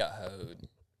 bro, he got hoed.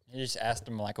 He just asked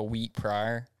him like a week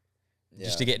prior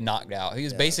just to get knocked out. He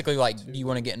was basically like, "Do you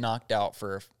want to get knocked out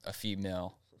for a few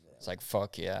mil?" It's like,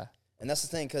 fuck yeah. And that's the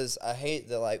thing, because I hate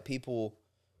that like people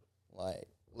like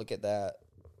look at that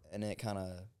and it kind of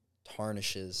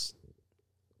tarnishes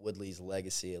Woodley's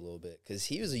legacy a little bit, because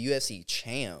he was a UFC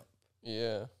champ.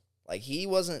 Yeah. Like, he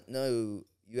wasn't no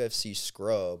UFC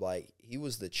scrub. Like, he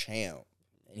was the champ,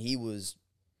 and he was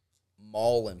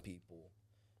mauling people.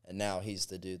 And now he's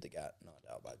the dude that got knocked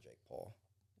out by Jake Paul.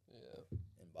 Yeah.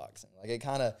 In boxing. Like, it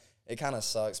kind of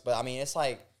sucks. But, I mean, it's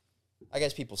like, I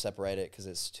guess people separate it because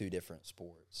it's two different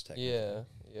sports, technically.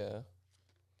 Yeah.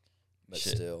 But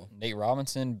Shit. still. Nate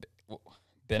Robinson,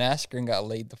 Ben Askren got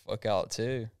laid the fuck out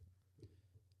too.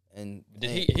 And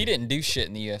Did he didn't do shit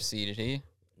in the UFC, did he?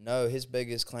 No, his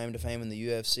biggest claim to fame in the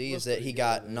UFC is that he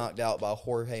got knocked out by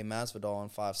Jorge Masvidal in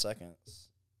 5 seconds.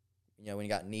 You know, when he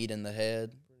got kneed in the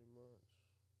head.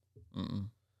 Mm-mm.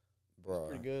 Bro.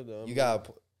 Pretty good, though. You got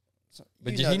to...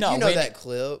 But did he not You know win that it?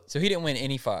 clip. So he didn't win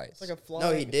any fights. It's like a flying,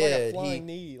 No, he it's did. like a flying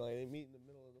knee. Like, they meet in the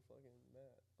middle of the fucking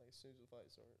mat. Like, as soon as the fight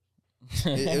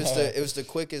starts. It was the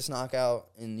quickest knockout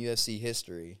in UFC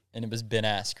history. And it was Ben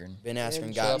Askren. Ben Askren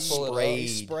And got should I pull it up? He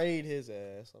sprayed. sprayed his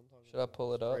ass. I'm talking Should I about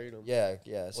pull it up? sprayed him. Yeah.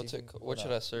 See What's if it? you can pull What it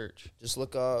should up. I search? Just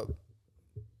look up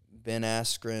Ben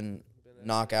Askren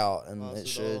knockout, and it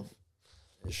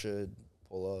should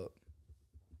pull up.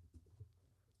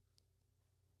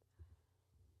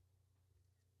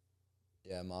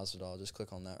 Yeah, Masvidal. Just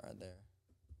click on that right there.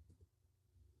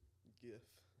 GIF.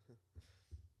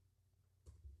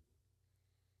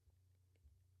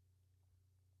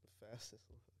 The fastest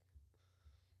one.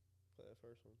 Play that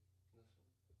first one.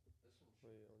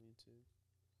 Play it on YouTube.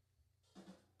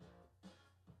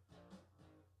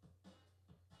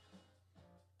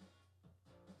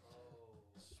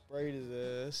 Sprayed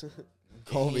his ass.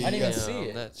 Colby, I didn't you even got- see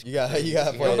it. That's You got play crazy.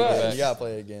 it Hold up. again. You gotta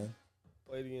play it again.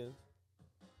 Play it again.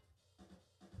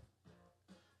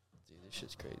 Dude, this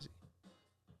shit's crazy.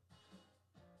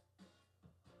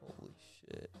 Holy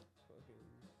shit.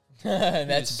 Fucking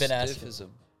That's Dude, Ben stiff Askren. as a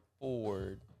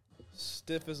board.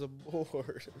 stiff as a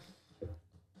board.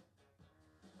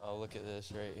 Oh, look at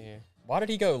this right here. Why did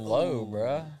he go low,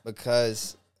 bruh?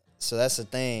 Because, so that's the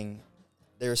thing.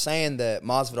 They were saying that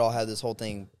Masvidal had this whole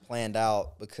thing planned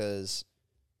out because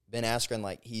Ben Askren,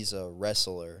 like, he's a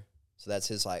wrestler. So that's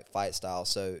his, like, fight style.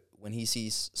 So when he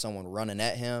sees someone running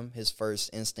at him, his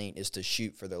first instinct is to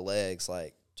shoot for their legs,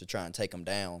 like, to try and take them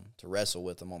down, to wrestle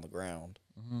with them on the ground.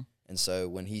 Mm-hmm. And so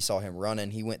when he saw him running,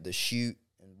 he went to shoot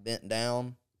and bent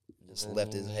down and just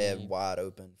left his head wide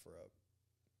open for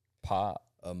Pop.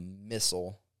 a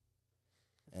missile.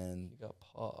 And You got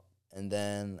popped. And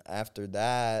then after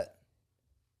that,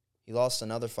 he lost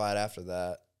another fight after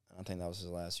that. I think that was his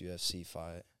last UFC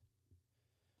fight.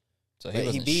 So But he he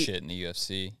wasn't beat- shit in the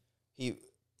UFC.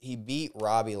 He beat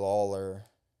Robbie Lawler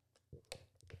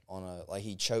on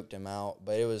he choked him out,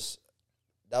 but that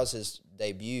was his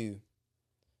debut.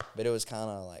 But it was kind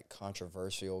of like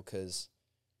controversial because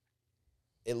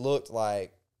it looked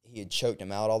like he had choked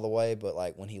him out all the way, but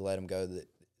like when he let him go, the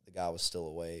guy was still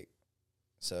awake.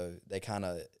 So it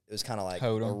was kind of like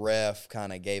Hold a him. ref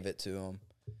kind of gave it to him,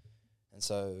 and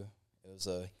so it was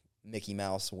a Mickey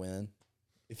Mouse win,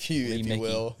 if you Mickey.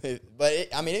 will. He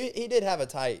did have a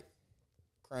tight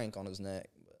crank on his neck,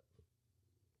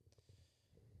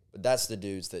 but that's the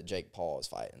dudes that Jake Paul is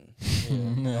fighting. You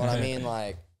know what I mean?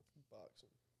 Like, Boxing.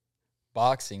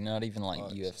 Boxing, not even like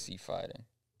Boxing. UFC fighting.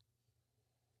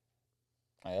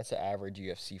 Like, that's an average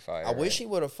UFC fighter. I wish he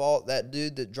would have fought that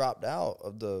dude that dropped out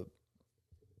of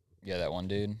Yeah, that one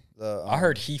dude. the. I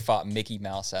heard he fought Mickey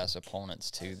Mouse ass opponents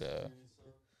too, though.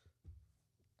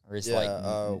 Or his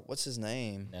what's his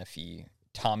name? nephew,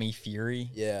 Tommy Fury.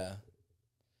 Yeah,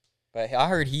 But I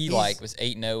heard he He's- was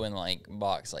 8-0 and like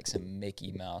boxed like some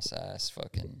Mickey Mouse ass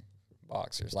fucking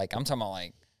boxers. Like I'm talking about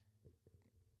like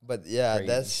but yeah,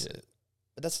 crazy shit.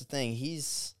 But that's the thing.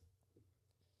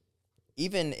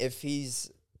 Even if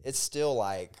it's still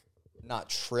like not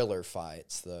Triller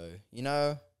fights though. You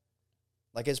know,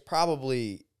 like it's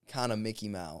probably kind of Mickey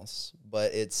Mouse,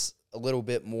 but it's a little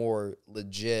bit more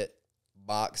legit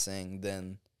boxing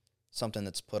than something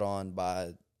that's put on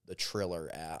by the Triller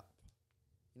app.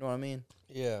 You know what I mean?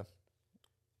 Yeah.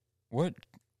 What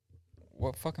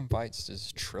fucking fights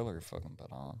does Triller fucking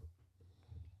put on?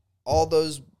 All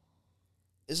those,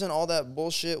 isn't all that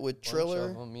bullshit with Bunch Triller?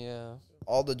 of 'em, yeah.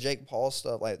 All the Jake Paul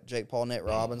stuff, like Jake Paul, Nate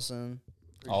Robinson.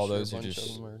 pretty All sure those a are bunch just-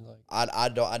 of them are like,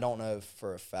 I don't know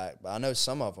for a fact, but I know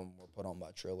some of them were put on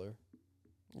by Triller.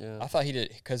 yeah, I thought he did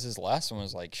because his last one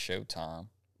was like Showtime.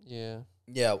 yeah.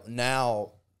 Yeah,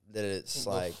 now that I it's think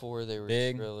like, before they were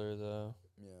big. Thriller though.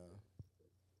 yeah,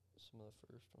 Some of the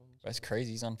first ones. That's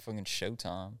crazy. He's on fucking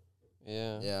Showtime.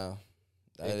 Yeah. yeah,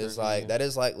 Pay-per-view. that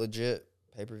is like legit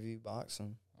pay-per-view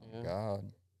boxing. Oh Yeah.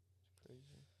 God, Crazy.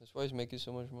 That's why he's making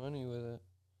so much money with it.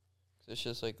 'Cause it's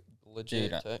just like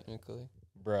legit, Dude, technically.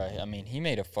 bruh. I mean, he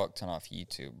made a fuck ton off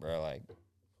YouTube, bro. Like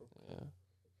Yeah.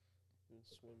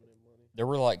 Swimming in money. there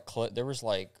were like there was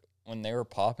like when they were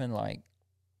popping, like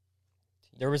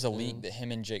there was a leak Teams. that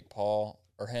him and Jake Paul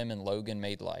or him and Logan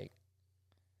made like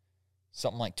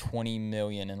something like 20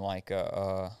 million in like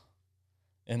a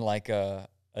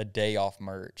day off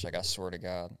merch. Like I swear to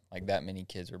God, like that many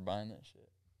kids were buying that shit.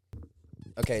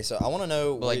 Okay, so I want to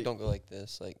know. But like, don't go like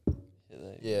this. Like, hit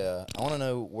that. Yeah, I want to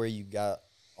know where you got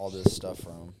all this stuff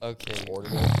from. Okay.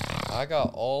 Ordered it. I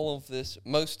got all of this,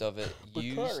 most of it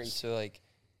Bakari. used. So like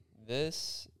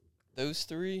those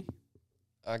three,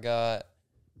 I got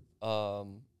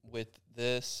with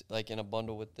this, like in a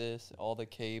bundle with this, all the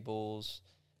cables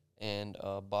and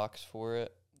a box for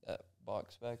it. That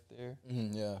box back there.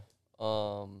 Yeah.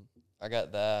 I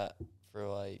got that for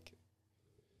like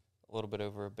a little bit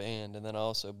over a band, and then I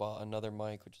also bought another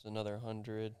mic, which is another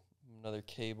 100, another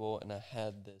cable, and I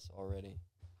had this already,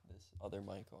 this other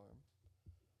mic arm.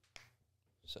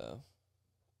 So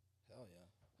Hell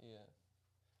yeah.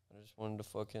 yeah, I just wanted to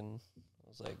fucking. I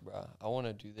was like, bruh, I want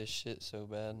to do this shit so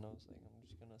bad, and I was like, I'm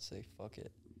just gonna say fuck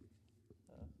it.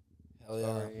 Hell It's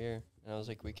all yeah. right here, and I was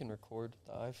like, we can record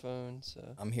with the iPhone, so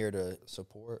I'm here to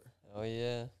support. oh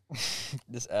yeah.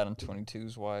 This Adam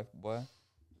 22's wife, boy.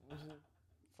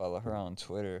 Follow her on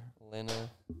Twitter. Lena.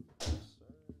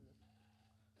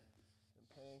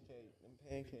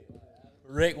 Pancake.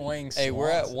 Rick Wing. Hey, we're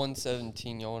at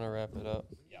 117. Y'all want to wrap it up?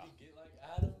 Yeah.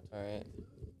 All right.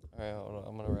 All right, hold on.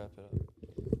 I'm going to wrap it up.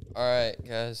 All right,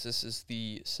 guys. This is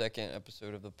the second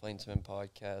episode of the Plainsmen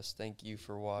podcast. Thank you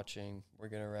for watching. We're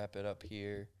going to wrap it up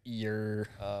here.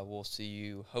 We'll see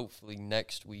you hopefully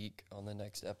next week on the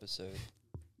next episode.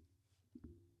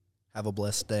 Have a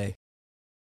blessed day.